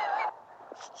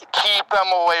 4. Keep them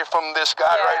away from this guy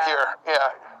right here.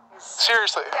 Yeah.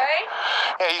 Seriously. Okay?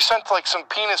 Yeah, he sent like some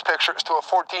penis pictures to a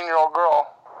 14-year-old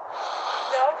girl.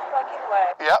 No fucking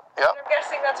way. Yep. I'm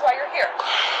guessing that's why you're here.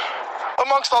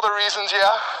 Amongst other reasons,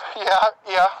 yeah.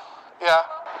 Well,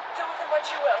 do with him what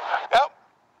you will. Yep.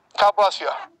 God bless you.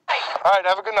 Bye. All right,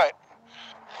 have a good night.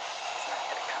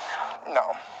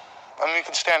 No. I mean, we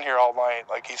can stand here all night.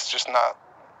 Like, he's just not...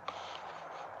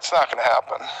 It's not going to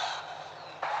happen.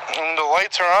 And the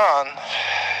lights are on.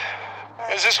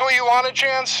 Is this what you wanted,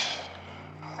 Chance?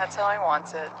 That's how I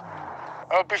want it.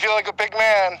 I hope you feel like a big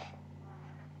man.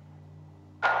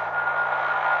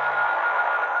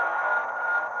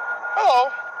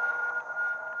 Hello.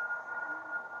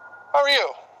 How are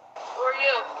you? Who are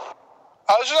you?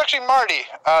 This is actually Marty,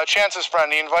 Chance's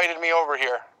friend. He invited me over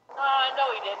here.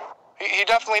 No, he didn't. He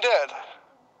definitely did.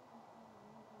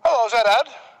 Hello, is that Ed?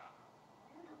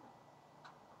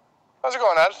 How's it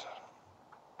going, Ed?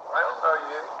 I don't know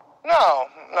you.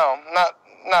 No,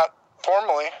 not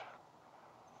formally.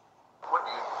 What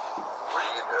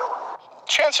are you doing?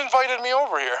 Chance invited me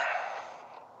over here.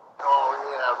 Oh,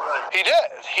 yeah, right.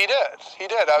 He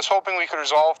did. I was hoping we could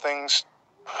resolve things.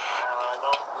 I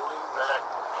don't believe that.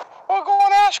 Well, go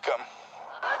and ask him.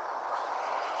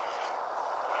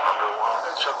 Number one,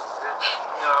 it's you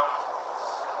know.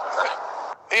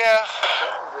 Yeah.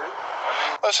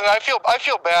 Listen, I feel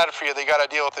bad for you. They got to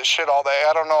deal with this shit all day.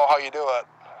 I don't know how you do it.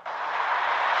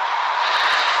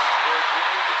 You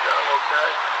need to go, okay?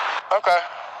 Okay. I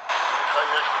think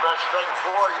it's the best thing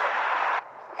for you.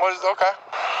 Okay.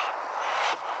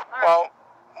 Well,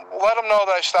 let him know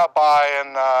that I stopped by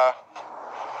and,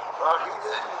 Well, he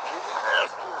didn't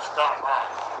ask you to stop by.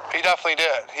 he definitely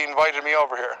did. He invited me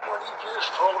over here. What he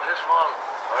just told his mom.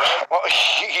 Well,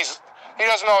 he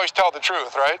doesn't always tell the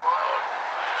truth, right?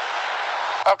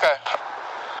 Okay.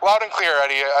 Loud and clear,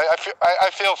 Eddie. I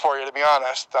feel for you, to be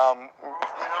honest. You know,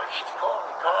 she's calling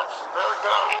the cops. There we go.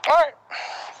 All right.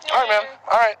 All right, man.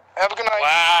 All right. Have a good night.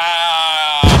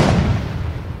 Wow.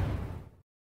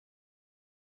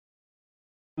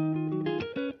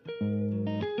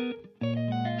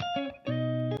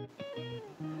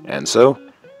 And so,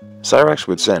 Cyraxx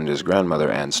would send his grandmother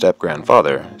and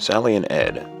step-grandfather, Sally and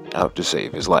Ed, out to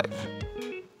save his life.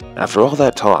 After all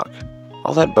that talk,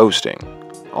 all that boasting,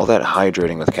 all that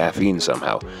hydrating with caffeine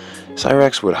somehow,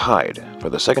 Cyraxx would hide for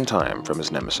the second time from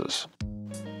his nemesis.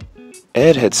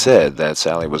 Ed had said that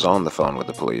Sally was on the phone with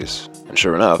the police, and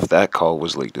sure enough, that call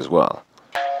was leaked as well.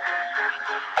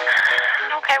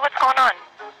 Okay, what's going on?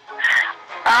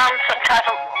 Some type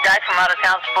of guy from out of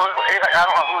town, supposedly, I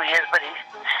don't know who he is, but he's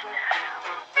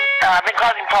been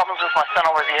causing problems with my son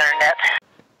over the internet.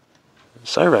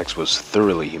 Cyraxx was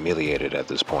thoroughly humiliated at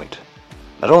this point.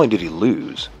 Not only did he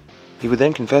lose, he would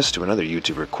then confess to another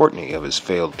YouTuber, Courtney, of his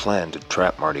failed plan to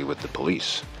trap Marty with the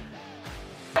police.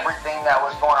 Everything that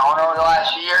was going on over the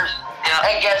last few years,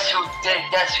 and guess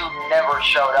who never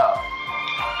showed up?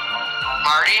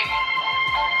 Marty?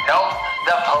 Nope,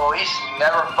 the police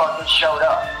never fucking showed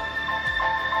up.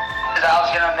 Because I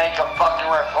was gonna make a fucking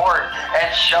report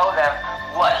and show them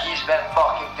what he's been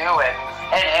fucking doing,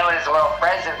 and him and his little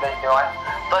friends have been doing,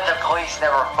 but the police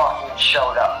never fucking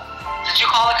showed up. Did you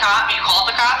call the cops? You called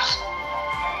the cops?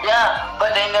 Yeah,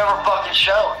 but they never fucking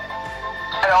showed.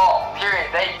 At all, period.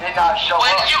 They did not show up.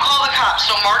 When did you call the cops?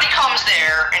 So Marty comes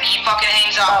there and he fucking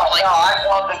hangs out like... No,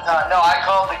 I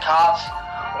called the cops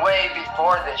way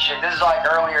before this shit. This is like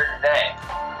earlier today.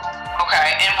 Okay,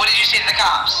 and what did you say to the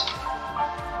cops?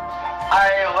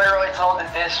 I literally told the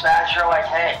dispatcher, like,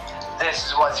 hey, this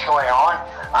is what's going on.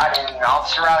 I need an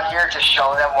officer out here to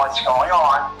show them what's going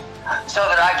on so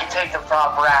that I can take the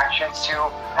proper actions to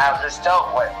have this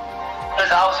dealt with. Because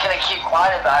I was going to keep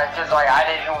quiet about it because, like, I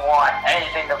didn't want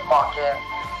anything to fucking,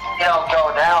 you know,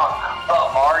 go down.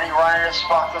 But Marty running his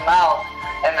fucking mouth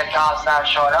and the cops not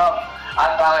showing up,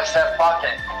 I finally said, fuck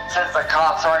it. Since the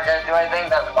cops aren't going to do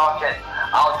anything, then fuck it.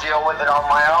 I'll deal with it on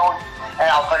my own and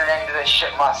I'll put an end to this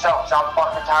shit myself. Because I'm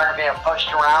fucking tired of being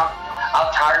pushed around. I'm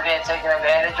tired of being taken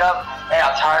advantage of. And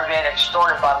I'm tired of being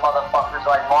extorted by motherfuckers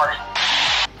like Marty.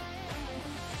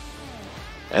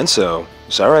 And so,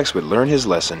 Cyraxx would learn his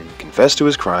lesson, confess to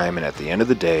his crime, and at the end of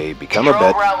the day, become a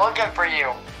bet. Around looking for you.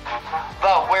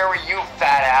 But where were you,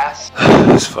 fat ass?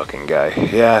 This fucking guy.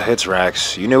 Yeah, it's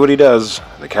Raxx. You know what he does.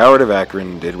 The coward of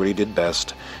Akron did what he did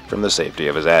best from the safety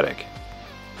of his attic.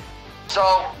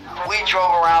 So, we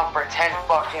drove around for 10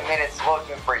 fucking minutes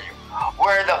looking for you.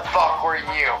 Where the fuck were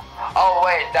you? Oh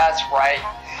wait, that's right.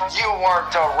 You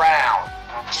weren't around.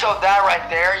 So that right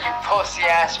there, you pussy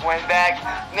ass windbag,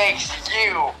 makes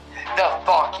you the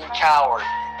fucking coward,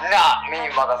 not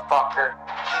me, motherfucker.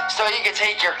 So you can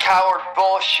take your coward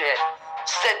bullshit,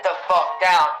 sit the fuck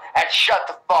down, and shut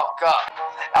the fuck up.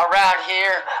 Around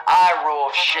here, I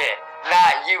rule shit,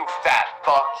 not you, fat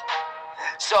fuck.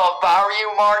 So if I were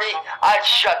you, Marty, I'd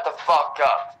shut the fuck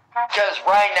up. Because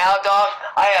right now, dog,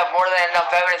 I have more than enough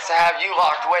evidence to have you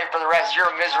locked away for the rest of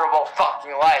your miserable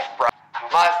fucking life, bro.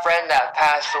 My friend that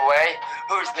passed away,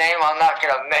 whose name I'm not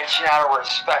going to mention out of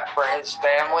respect for his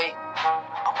family,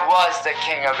 was the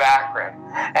King of Akron.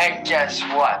 And guess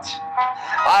what?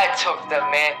 I took the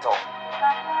mantle.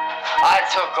 I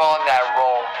took on that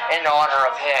role in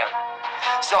honor of him.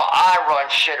 So I run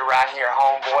shit around here,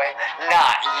 homeboy,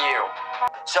 not you.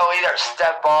 So either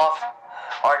step off,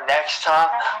 or next time,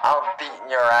 I'm beating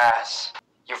your ass.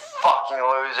 You fucking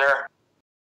loser.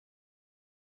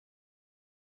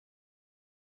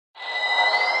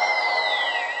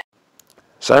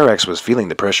 Cyraxx was feeling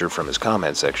the pressure from his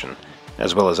comment section,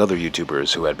 as well as other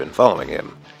YouTubers who had been following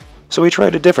him. So he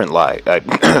tried a different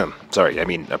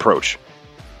approach.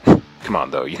 Come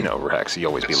on though, you know Raxx, he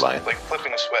always be lying. Like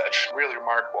flipping a switch. Really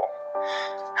remarkable.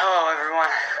 Hello everyone.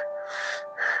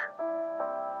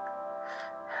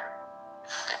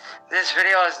 This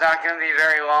video is not going to be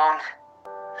very long.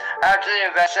 After the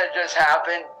events that just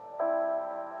happened,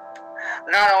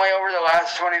 not only over the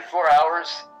last 24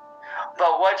 hours,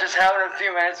 but what just happened a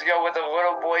few minutes ago with a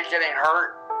little boy getting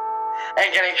hurt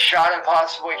and getting shot and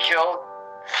possibly killed.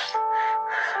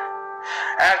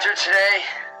 After today,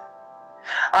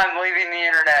 I'm leaving the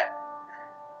internet.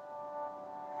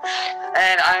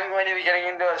 And I'm going to be getting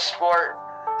into a sport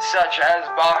such as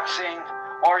boxing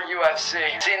or UFC.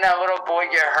 Seeing that little boy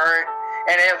get hurt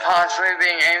and it possibly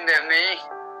being aimed at me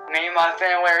and my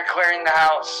family are clearing the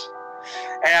house.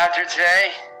 And after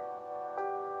today,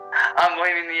 I'm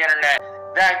leaving the internet.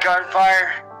 That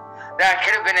gunfire, that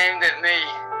could have been aimed at me.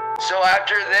 So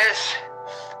after this,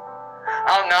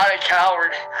 I'm not a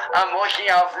coward. I'm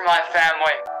looking out for my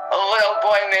family. A little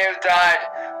boy may have died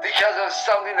because of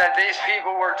something that these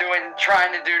people were doing,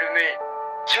 trying to do to me.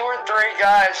 2 or 3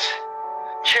 guys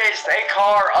chased a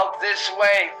car up this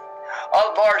way,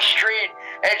 up our street,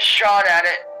 and shot at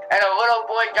it. And a little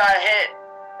boy got hit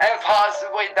and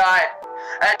possibly died.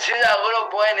 And to that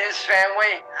little boy and his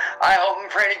family, I hope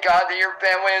and pray to God that your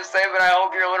family is safe, and I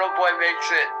hope your little boy makes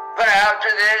it. But after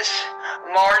this,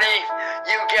 Marty,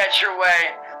 you get your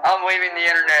way. I'm leaving the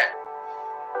internet.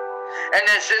 And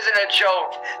this isn't a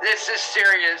joke. This is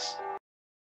serious.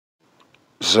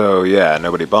 So yeah,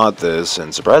 nobody bought this,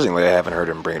 and surprisingly I haven't heard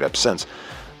him bring it up since.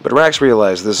 But Raxx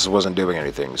realized this wasn't doing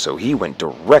anything, so he went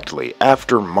directly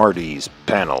after Marty's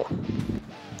panel.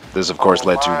 This, of course,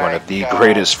 led to one of the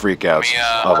greatest freakouts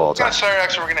of all time.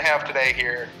 Cyraxx we're going to have today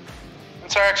here.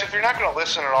 And Cyraxx, if you're not going to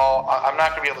listen at all, I'm not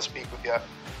going to be able to speak with you.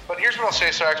 But here's what I'll say,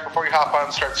 Cyraxx, before you hop on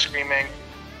and start screaming.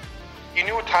 You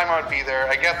knew what time I would be there.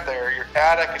 I get there. Your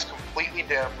attic is completely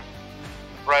dim,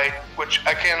 right? Which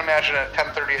I can't imagine at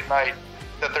 10:30 at night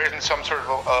that there isn't some sort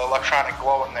of electronic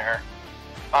glow in there.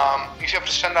 You have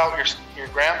to send out your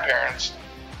grandparents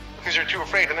because you're too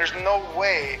afraid. And there's no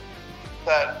way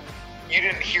that you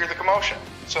didn't hear the commotion.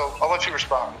 So I'll let you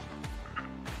respond.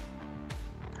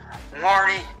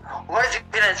 Marty, what is it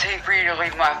gonna take for you to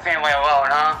leave my family alone,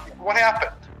 huh? What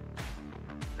happened?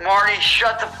 Marty,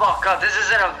 shut the fuck up. This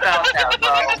isn't about that,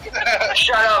 bro.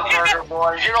 Shut up, murder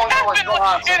boy. You don't know what's going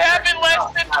on. It happened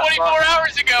less than 24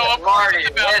 hours ago. Marty,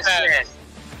 listen.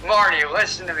 Marty,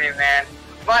 listen to me, man.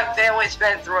 My family's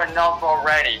been through enough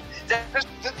already.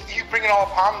 You bring it all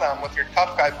upon them with your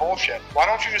tough guy bullshit. Why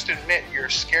don't you just admit you're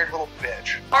a scared little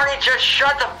bitch? Marty, just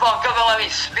shut the fuck up and let me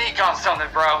speak on something,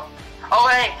 bro. Oh,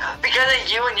 hey, because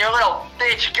of you and your little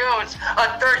bitch goons,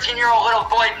 a 13-year-old little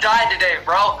boy died today,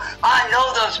 bro. I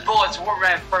know those bullets were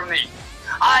meant for me.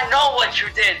 I know what you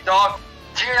did, dog.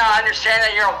 Do you not understand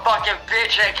that you're a fucking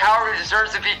bitch and a coward who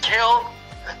deserves to be killed?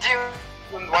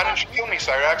 Then why didn't you kill me,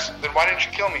 Cyraxx? Then why didn't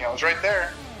you kill me? I was right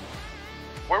there.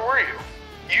 Where were you?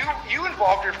 You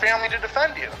involved your family to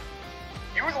defend you.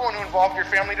 You were the one who involved your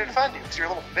family to defend you, because you're a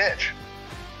little bitch.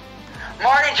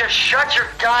 Marty, just shut your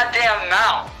goddamn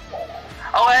mouth.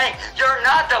 Oh, hey, you're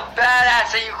not the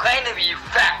badass that you claim to be, you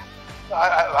fat.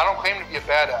 I don't claim to be a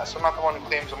badass. I'm not the one who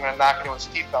claims I'm going to knock anyone's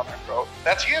teeth down their throat.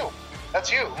 That's you. That's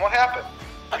you. And what happened?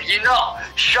 You know,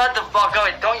 shut the fuck up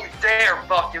and don't you dare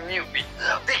fucking mute me.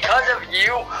 Because of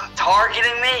you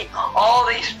targeting me all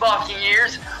these fucking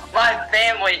years, my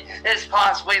family is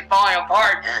possibly falling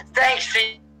apart thanks to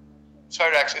you.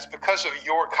 Cyraxx, it's because of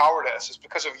your cowardice. It's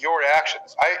because of your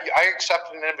actions. I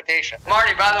accepted an invitation.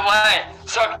 Marty, by the way,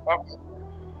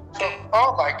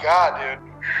 oh my god, dude.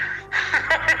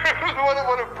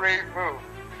 what a brave move.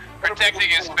 Protecting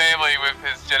his family with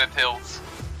his genitals.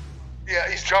 Yeah,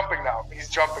 he's jumping now. He's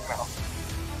jumping now.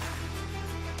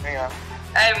 Hang on.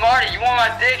 Hey, Marty, you want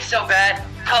my dick so bad?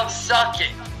 Come suck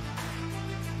it.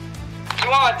 You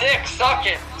want my dick? Suck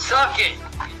it. Suck it.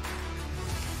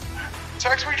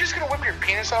 Cyraxx, were you just gonna whip your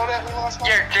penis out at me last night?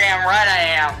 You're damn right I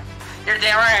am. You're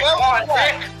damn right. You want my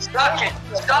dick? Suck it.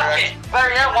 Suck it.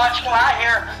 Better yet, why don't you come out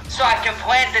here so I can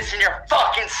plant this in your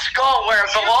fucking skull where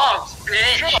it belongs,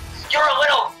 bitch. You're a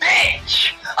little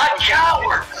bitch. A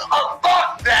coward. A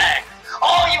fuckbag.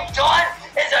 All you've done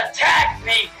is attack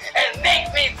me and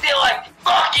make me feel like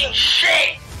fucking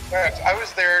shit. Cyraxx, I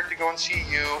was there to go and see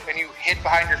you, and you hid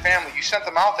behind your family. You sent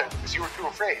them out there because you were too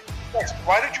afraid. Cyraxx,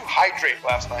 why did you hydrate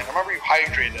last night? I remember you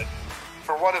hydrated.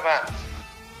 For what event?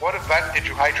 What event did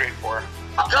you hydrate for?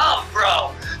 Fuck up,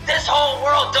 bro. This whole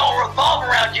world don't revolve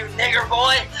around you, nigger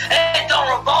boy. It don't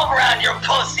revolve around your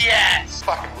pussy ass.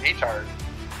 Fucking retard.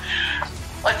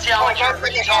 Let's see how much of a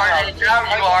retarded and coward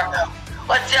you are.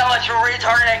 Let's see how much of a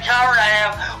retarded and coward I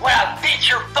am when I beat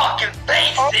your fucking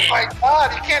face in. Oh my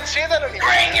god, you can't say that anymore.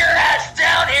 Bring your ass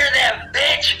down here then,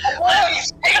 bitch. Let me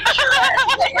beat your ass,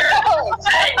 nigger.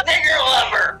 Hey, nigger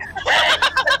lover. Hey,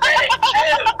 pathetic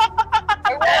Jew.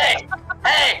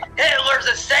 Hey, Hitler's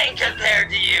a saint compared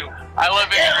to you. I love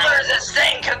it. Hitler's a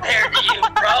saint compared to you,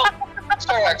 bro.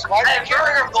 Cyraxx, why Hey,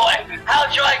 Burger Boy,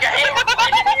 how'd you like a hammer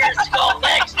pointed in your skull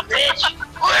next, bitch?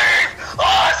 Leave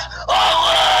us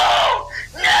alone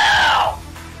now!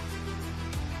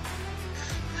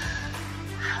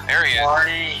 There he is.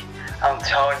 Marty, I'm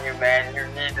telling you, man, you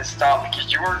need to stop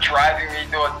because you are driving me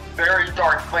to a very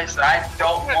dark place that I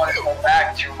don't want to go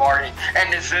back to, Marty.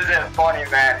 And this isn't funny,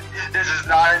 man. This is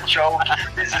not a joke.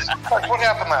 This is... What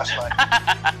happened last night?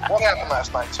 What happened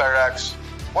last night, Cyraxx?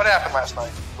 What happened last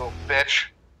night, you little bitch?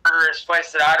 This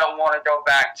place that I don't want to go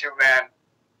back to, man.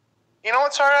 You know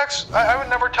what, Cyraxx? I would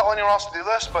never tell anyone else to do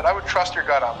this, but I would trust your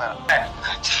gut on that. Hey,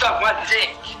 suck my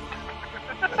dick.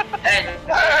 Hey,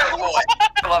 boy,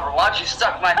 lover, why don't you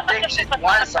suck my dick since you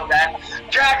want it so bad?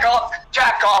 Jack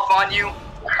off on you.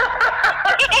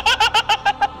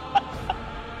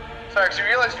 Cyraxx, you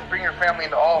realize you bring your family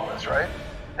into all of this, right?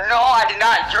 No, I did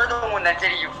not. You're the one that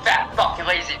did it, you fat fucking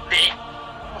lazy bitch.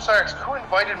 Well, Cyraxx, who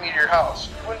invited me to your house?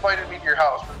 Who invited me to your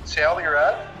house? Sal, you're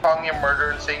at? Calling me a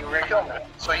murderer and saying you were gonna kill me.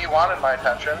 So you wanted my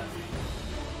attention.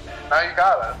 Now you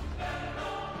got it.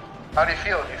 How do you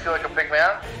feel? Do you feel like a big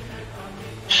man?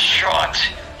 Shut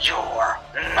your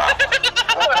mouth.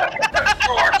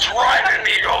 You are driving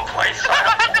me to a place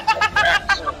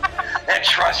and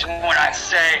trust me when I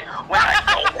say, when I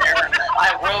go there,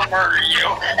 I will murder you,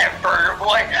 and Burger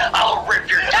Boy, I'll rip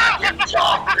your goddamn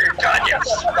jaw from your goddamn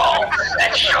skull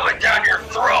and shove it down your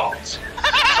throat. So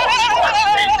trust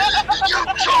me, you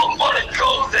don't want to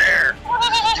go there.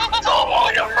 You don't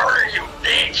want me to murder you,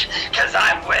 bitch, because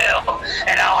I will,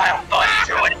 and I'll have fun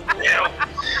doing it too.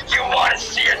 You want to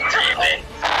see a demon?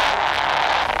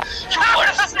 You want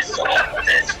to see someone with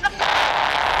this?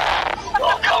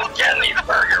 Well, come get me,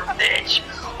 Burger bitch.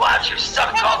 Why don't you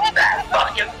suck off that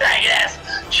fucking faggot ass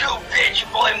Jew bitch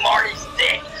boy Marty's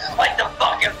dick like the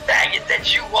fucking faggot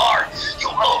that you are, you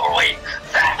overweight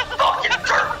fat fucking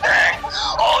dirtbag.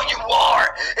 All you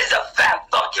are is a fat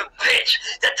fucking bitch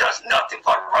that does nothing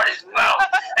but run his mouth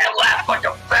and laugh like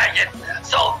a faggot.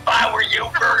 So if I were you,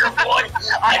 Burger Boy,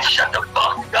 I'd shut the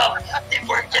fuck up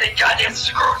before you get a goddamn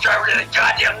screwdriver to the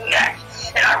goddamn neck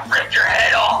and I rip your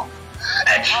head off.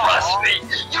 And trust me,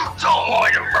 you don't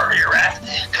want me to murder your ass,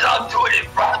 because I'll do it in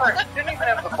front. You didn't even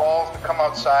have the balls to come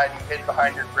outside and hid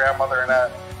behind your grandmother and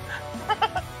that.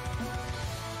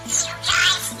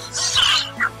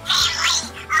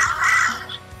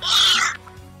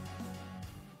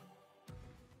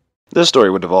 This story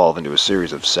would devolve into a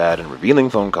series of sad and revealing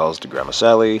phone calls to Grandma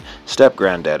Sally,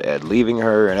 step-granddad Ed leaving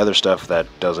her, and other stuff that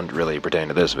doesn't really pertain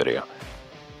to this video.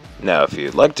 Now, if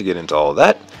you'd like to get into all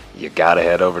that, you gotta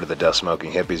head over to the Dust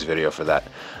Smoking Hippies video for that.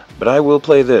 But I will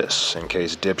play this, in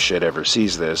case dipshit ever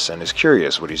sees this and is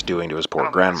curious what he's doing to his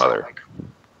poor grandmother.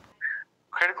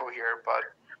 Critical here, but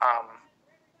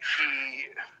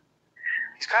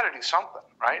he's got to do something,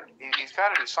 right? He's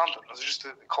got to do something. It's just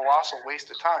a colossal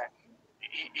waste of time.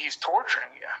 He's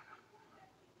torturing you.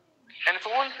 And if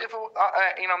it wasn't,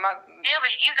 you know, I'm not. Yeah,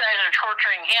 but you guys are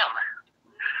torturing him.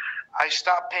 I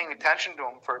stopped paying attention to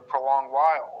him for a prolonged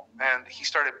while, and he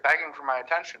started begging for my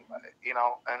attention. You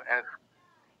know, and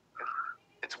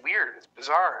it's weird. It's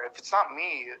bizarre. If it's not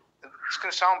me, it's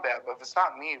gonna sound bad, but if it's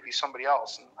not me, it'd be somebody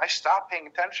else. And I stopped paying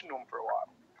attention to him for a while.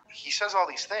 He says all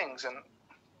these things, and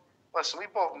listen, we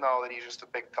both know that he's just a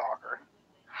big talker.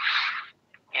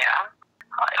 Yeah,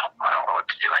 I don't know what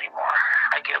to do anymore.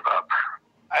 I give up.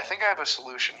 I think I have a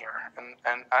solution here, and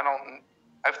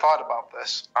I've thought about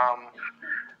this.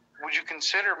 Would you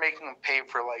consider making him pay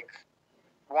for like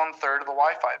 1/3 of the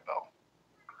Wi-Fi bill?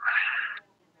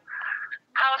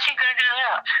 How is he going to do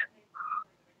that?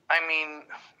 I mean,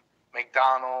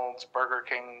 McDonald's, Burger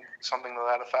King, something to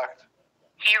that effect.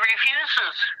 He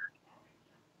refuses.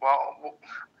 Well,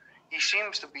 he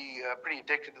seems to be pretty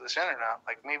addicted to this internet.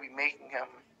 Like maybe making him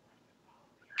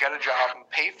get a job and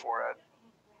pay for it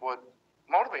would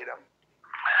motivate him.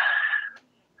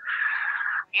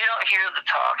 You don't hear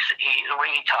the way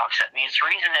he talks at me. It's the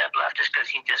reason Ed left is because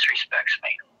he disrespects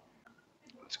me.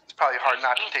 It's probably hard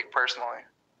not to take personally.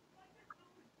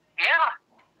 Yeah.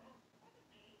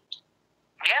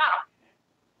 Yeah.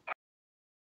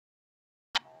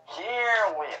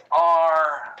 Here we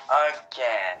are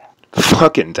again.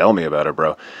 Fucking tell me about it,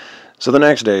 bro. So the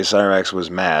next day, Cyraxx was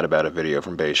mad about a video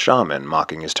from Bass Shaman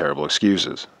mocking his terrible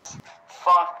excuses.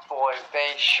 Fuck boy,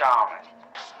 Bass Shaman.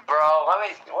 Bro, let me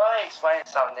explain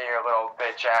something to your little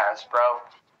bitch ass, bro.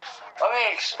 Let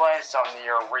me explain something to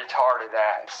your retarded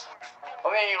ass.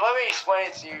 Let me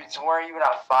explain to you to where even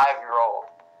a 5-year-old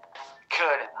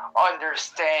could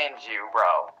understand you,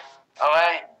 bro.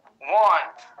 Okay?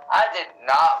 One, I did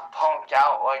not punk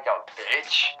out like a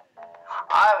bitch.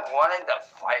 I wanted to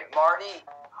fight Marty,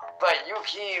 but you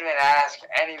can't even ask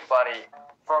anybody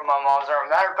for my mom's number.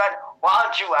 Matter of fact, why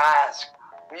don't you ask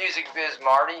Music Biz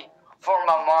Marty for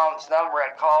my mom's number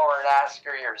and call her and ask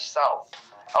her yourself.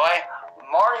 Okay?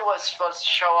 Marty was supposed to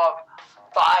show up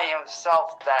by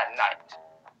himself that night.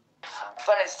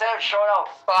 But instead of showing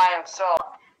up by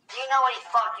himself, do you know what he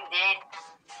fucking did?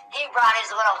 He brought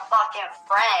his little fucking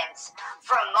friends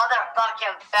from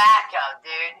motherfucking backup,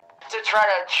 dude. To try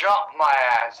to jump my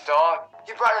ass, dog.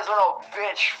 He brought his little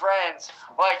bitch friends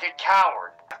like a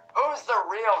coward. Who's the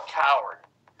real coward?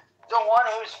 The one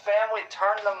whose family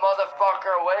turned the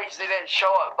motherfucker away because he didn't show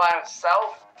up by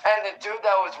himself? And the dude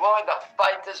that was willing to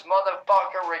fight this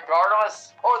motherfucker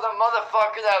regardless? Or the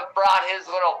motherfucker that brought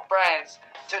his little friends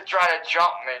to try to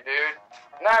jump me, dude?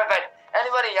 Matter of fact,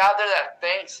 anybody out there that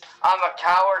thinks I'm a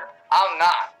coward, I'm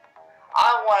not.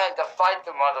 I wanted to fight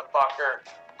the motherfucker,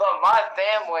 but my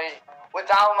family,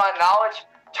 without my knowledge,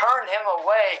 turned him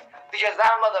away because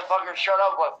that motherfucker showed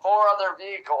up with 4 other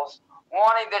vehicles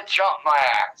wanting to jump my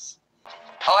ass.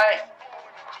 Okay?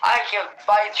 I can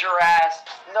fight your ass,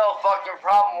 no fucking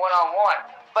problem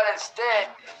one-on-one. But instead,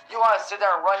 you want to sit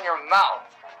there and run your mouth.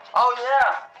 Oh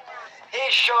yeah,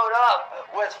 he showed up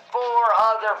with 4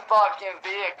 other fucking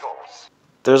vehicles.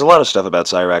 There's a lot of stuff about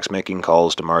Cyraxx making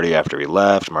calls to Marty after he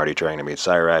left, Marty trying to meet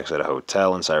Cyraxx at a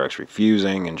hotel and Cyraxx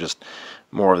refusing, and just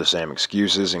more of the same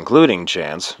excuses, including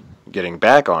Chance getting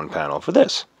back on panel for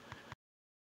this.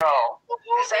 No,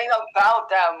 this ain't about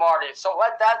that, Marty, so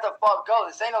let that the fuck go.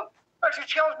 This ain't a... You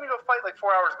challenged me to a fight like 4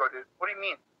 hours ago, dude. What do you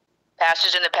mean? Past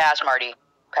is in the past, Marty.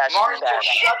 Past Marty, is in the past.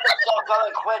 just shut the fuck up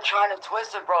and quit trying to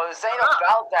twist it, bro. This ain't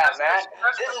about that, man.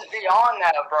 This is beyond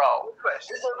that, bro. This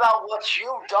is about what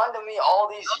you've done to me all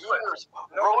these years,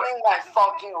 ruining my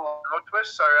fucking life. No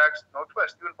twist, Cyraxx. No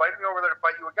twist. You invited me over there to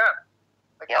fight you again.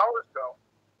 Like hours ago.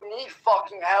 You need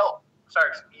fucking help.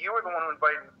 Cyraxx, you were the one who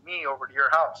invited me over to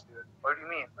your house, dude. What do you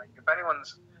mean? Like, if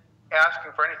anyone's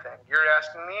asking for anything, you're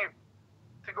asking me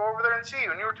to go over there and see you,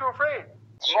 and you were too afraid.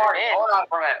 Marty, hold on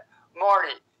for a minute.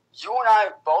 Marty, you and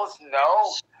I both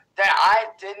know that I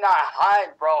did not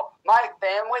hide, bro. My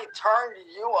family turned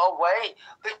you away.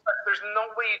 There's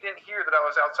no way you didn't hear that I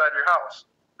was outside your house.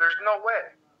 There's no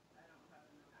way.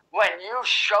 When you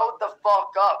showed the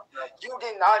fuck up, you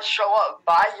did not show up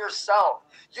by yourself.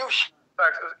 You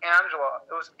Cyraxx, it was Angela.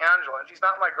 It was Angela, and she's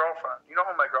not my girlfriend. You know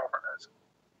who my girlfriend is.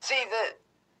 See,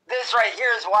 this right here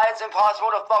is why it's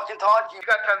impossible to fucking talk to you. You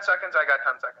got 10 seconds, I got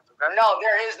 10 seconds, okay? No,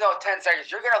 there is no 10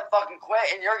 seconds. You're gonna fucking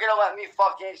quit, and you're gonna let me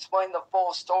fucking explain the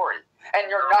full story. And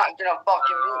you're not gonna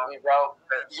fucking mute me, bro.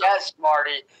 Yes,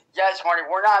 Marty. Yes, Marty.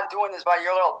 We're not doing this by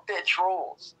your little bitch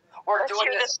rules. We're doing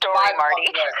this the story, Marty.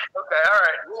 Okay,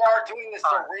 alright. We are doing this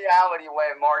the reality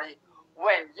way, Marty.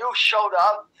 When you showed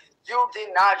up, you did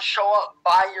not show up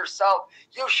by yourself.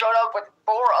 You showed up with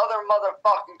 4 other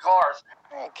motherfucking cars.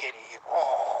 Hey, kitty.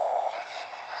 Oh.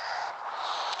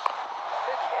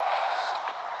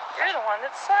 You're the one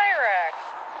that's Cyraxx.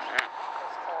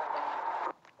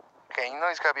 Okay, you know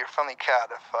he's gotta be a friendly cat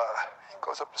if he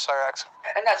goes up to Cyraxx.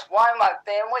 And that's why my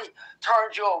family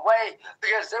turned you away,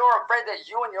 because they were afraid that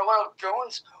you and your little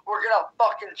goons were gonna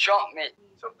fucking jump me.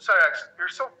 So, Cyraxx, you're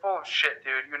so full of shit,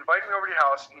 dude. You invited me over to your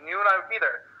house. You knew I would be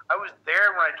there. I was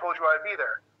there when I told you I'd be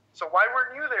there. So why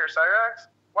weren't you there,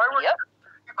 Cyraxx? Why weren't you?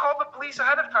 You called the police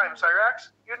ahead of time,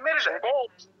 Cyraxx. You admitted it.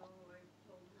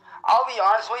 I'll be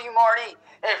honest with you, Marty.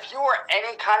 If you were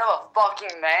any kind of a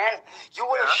fucking man, you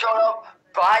would have showed up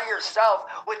by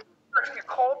yourself with... You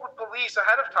called the police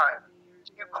ahead of time.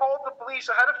 You called the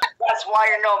police ahead of time. That's why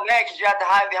you're no man, because you have to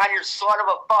hide behind your son of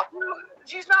a fuck.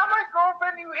 She's not my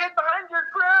girlfriend. You hid behind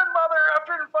your grandmother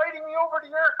after inviting me over to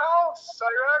your house,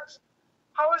 Cyraxx.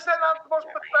 How is that not the most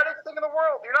pathetic thing in the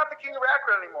world? You're not the king of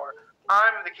Akron anymore.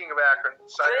 I'm the king of Akron,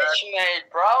 Cyraxx. Bitch made,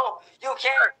 bro. You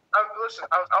can't... Listen,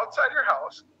 I was outside your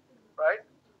house, right?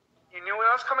 You knew when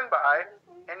I was coming by,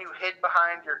 and you hid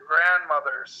behind your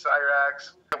grandmother,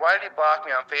 Cyraxx. Why did he block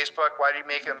me on Facebook? Why did he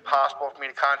make it impossible for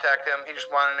me to contact him? He just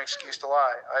wanted an excuse to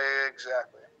lie.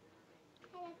 Exactly.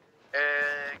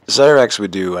 Cyraxx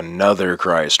would do another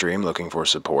cry stream looking for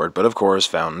support, but of course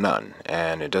found none,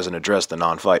 and it doesn't address the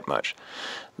non-fight much.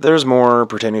 There's more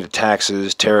pertaining to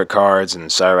taxes, tarot cards, and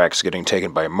Cyraxx getting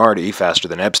taken by Marty faster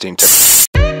than Epstein took.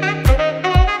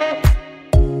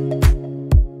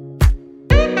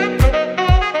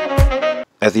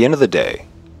 At the end of the day,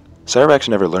 Cyraxx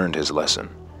never learned his lesson,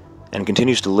 and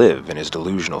continues to live in his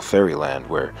delusional fairyland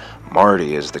where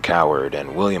Marty is the coward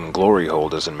and William Gloryhole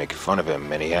doesn't make fun of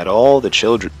him and he had all the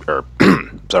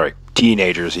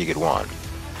teenagers he could want.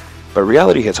 But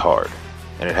reality hits hard,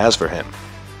 and it has for him.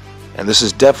 And this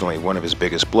is definitely one of his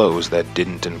biggest blows that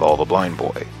didn't involve a blind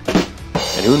boy.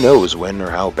 And who knows when or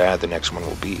how bad the next one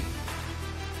will be.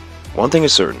 One thing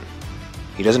is certain,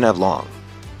 he doesn't have long.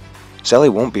 Sally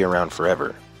won't be around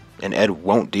forever, and Ed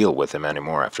won't deal with him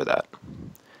anymore after that,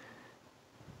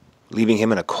 leaving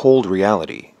him in a cold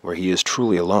reality where he is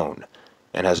truly alone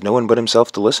and has no one but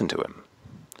himself to listen to him.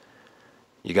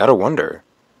 You gotta wonder,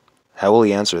 how will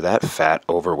he answer that fat,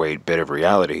 overweight bit of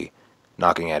reality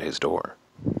knocking at his door?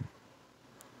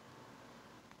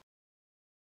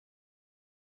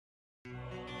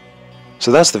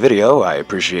 So that's the video. I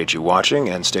appreciate you watching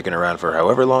and sticking around for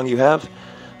however long you have.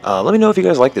 Let me know if you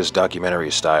guys like this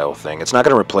documentary style thing. It's not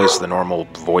going to replace the normal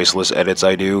voiceless edits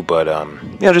I do, but,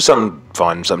 just something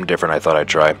fun, something different I thought I'd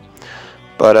try.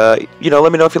 But,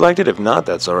 let me know if you liked it. If not,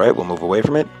 that's alright. We'll move away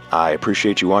from it. I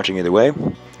appreciate you watching either way.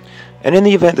 And in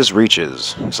the event this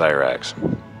reaches Cyraxx,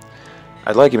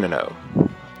 I'd like him to know.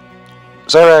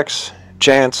 Cyraxx,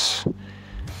 Chance,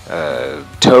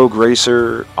 Togue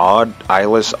Racer, Odd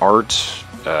Eyeless Art,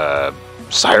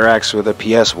 Cyraxx with a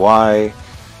PSY,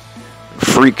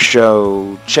 Freak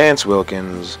Show, Chance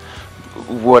Wilkins,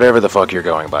 whatever the fuck you're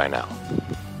going by now.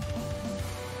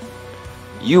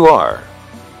 You are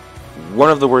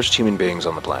one of the worst human beings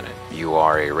on the planet. You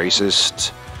are a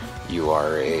racist, you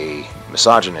are a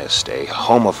misogynist, a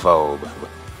homophobe.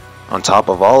 On top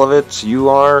of all of it, you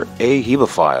are a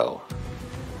hebephile.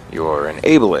 You're an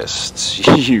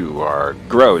ableist. You are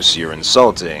gross, you're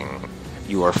insulting.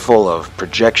 You are full of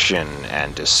projection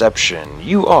and deception.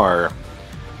 You are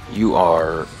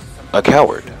a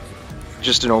coward.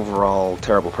 Just an overall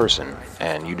terrible person,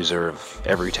 and you deserve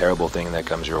every terrible thing that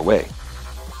comes your way.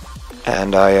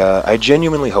 And I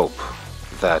genuinely hope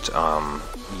that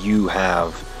you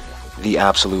have the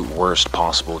absolute worst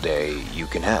possible day you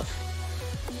can have.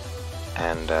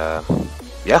 And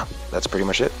yeah, that's pretty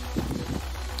much it.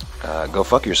 Go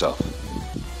fuck yourself.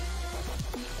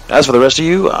 As for the rest of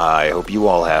you, I hope you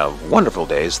all have wonderful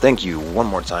days. Thank you one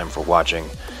more time for watching.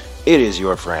 It is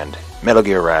your friend, Metal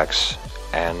Gear Raxx,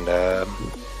 and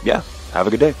yeah, have a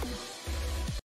good day.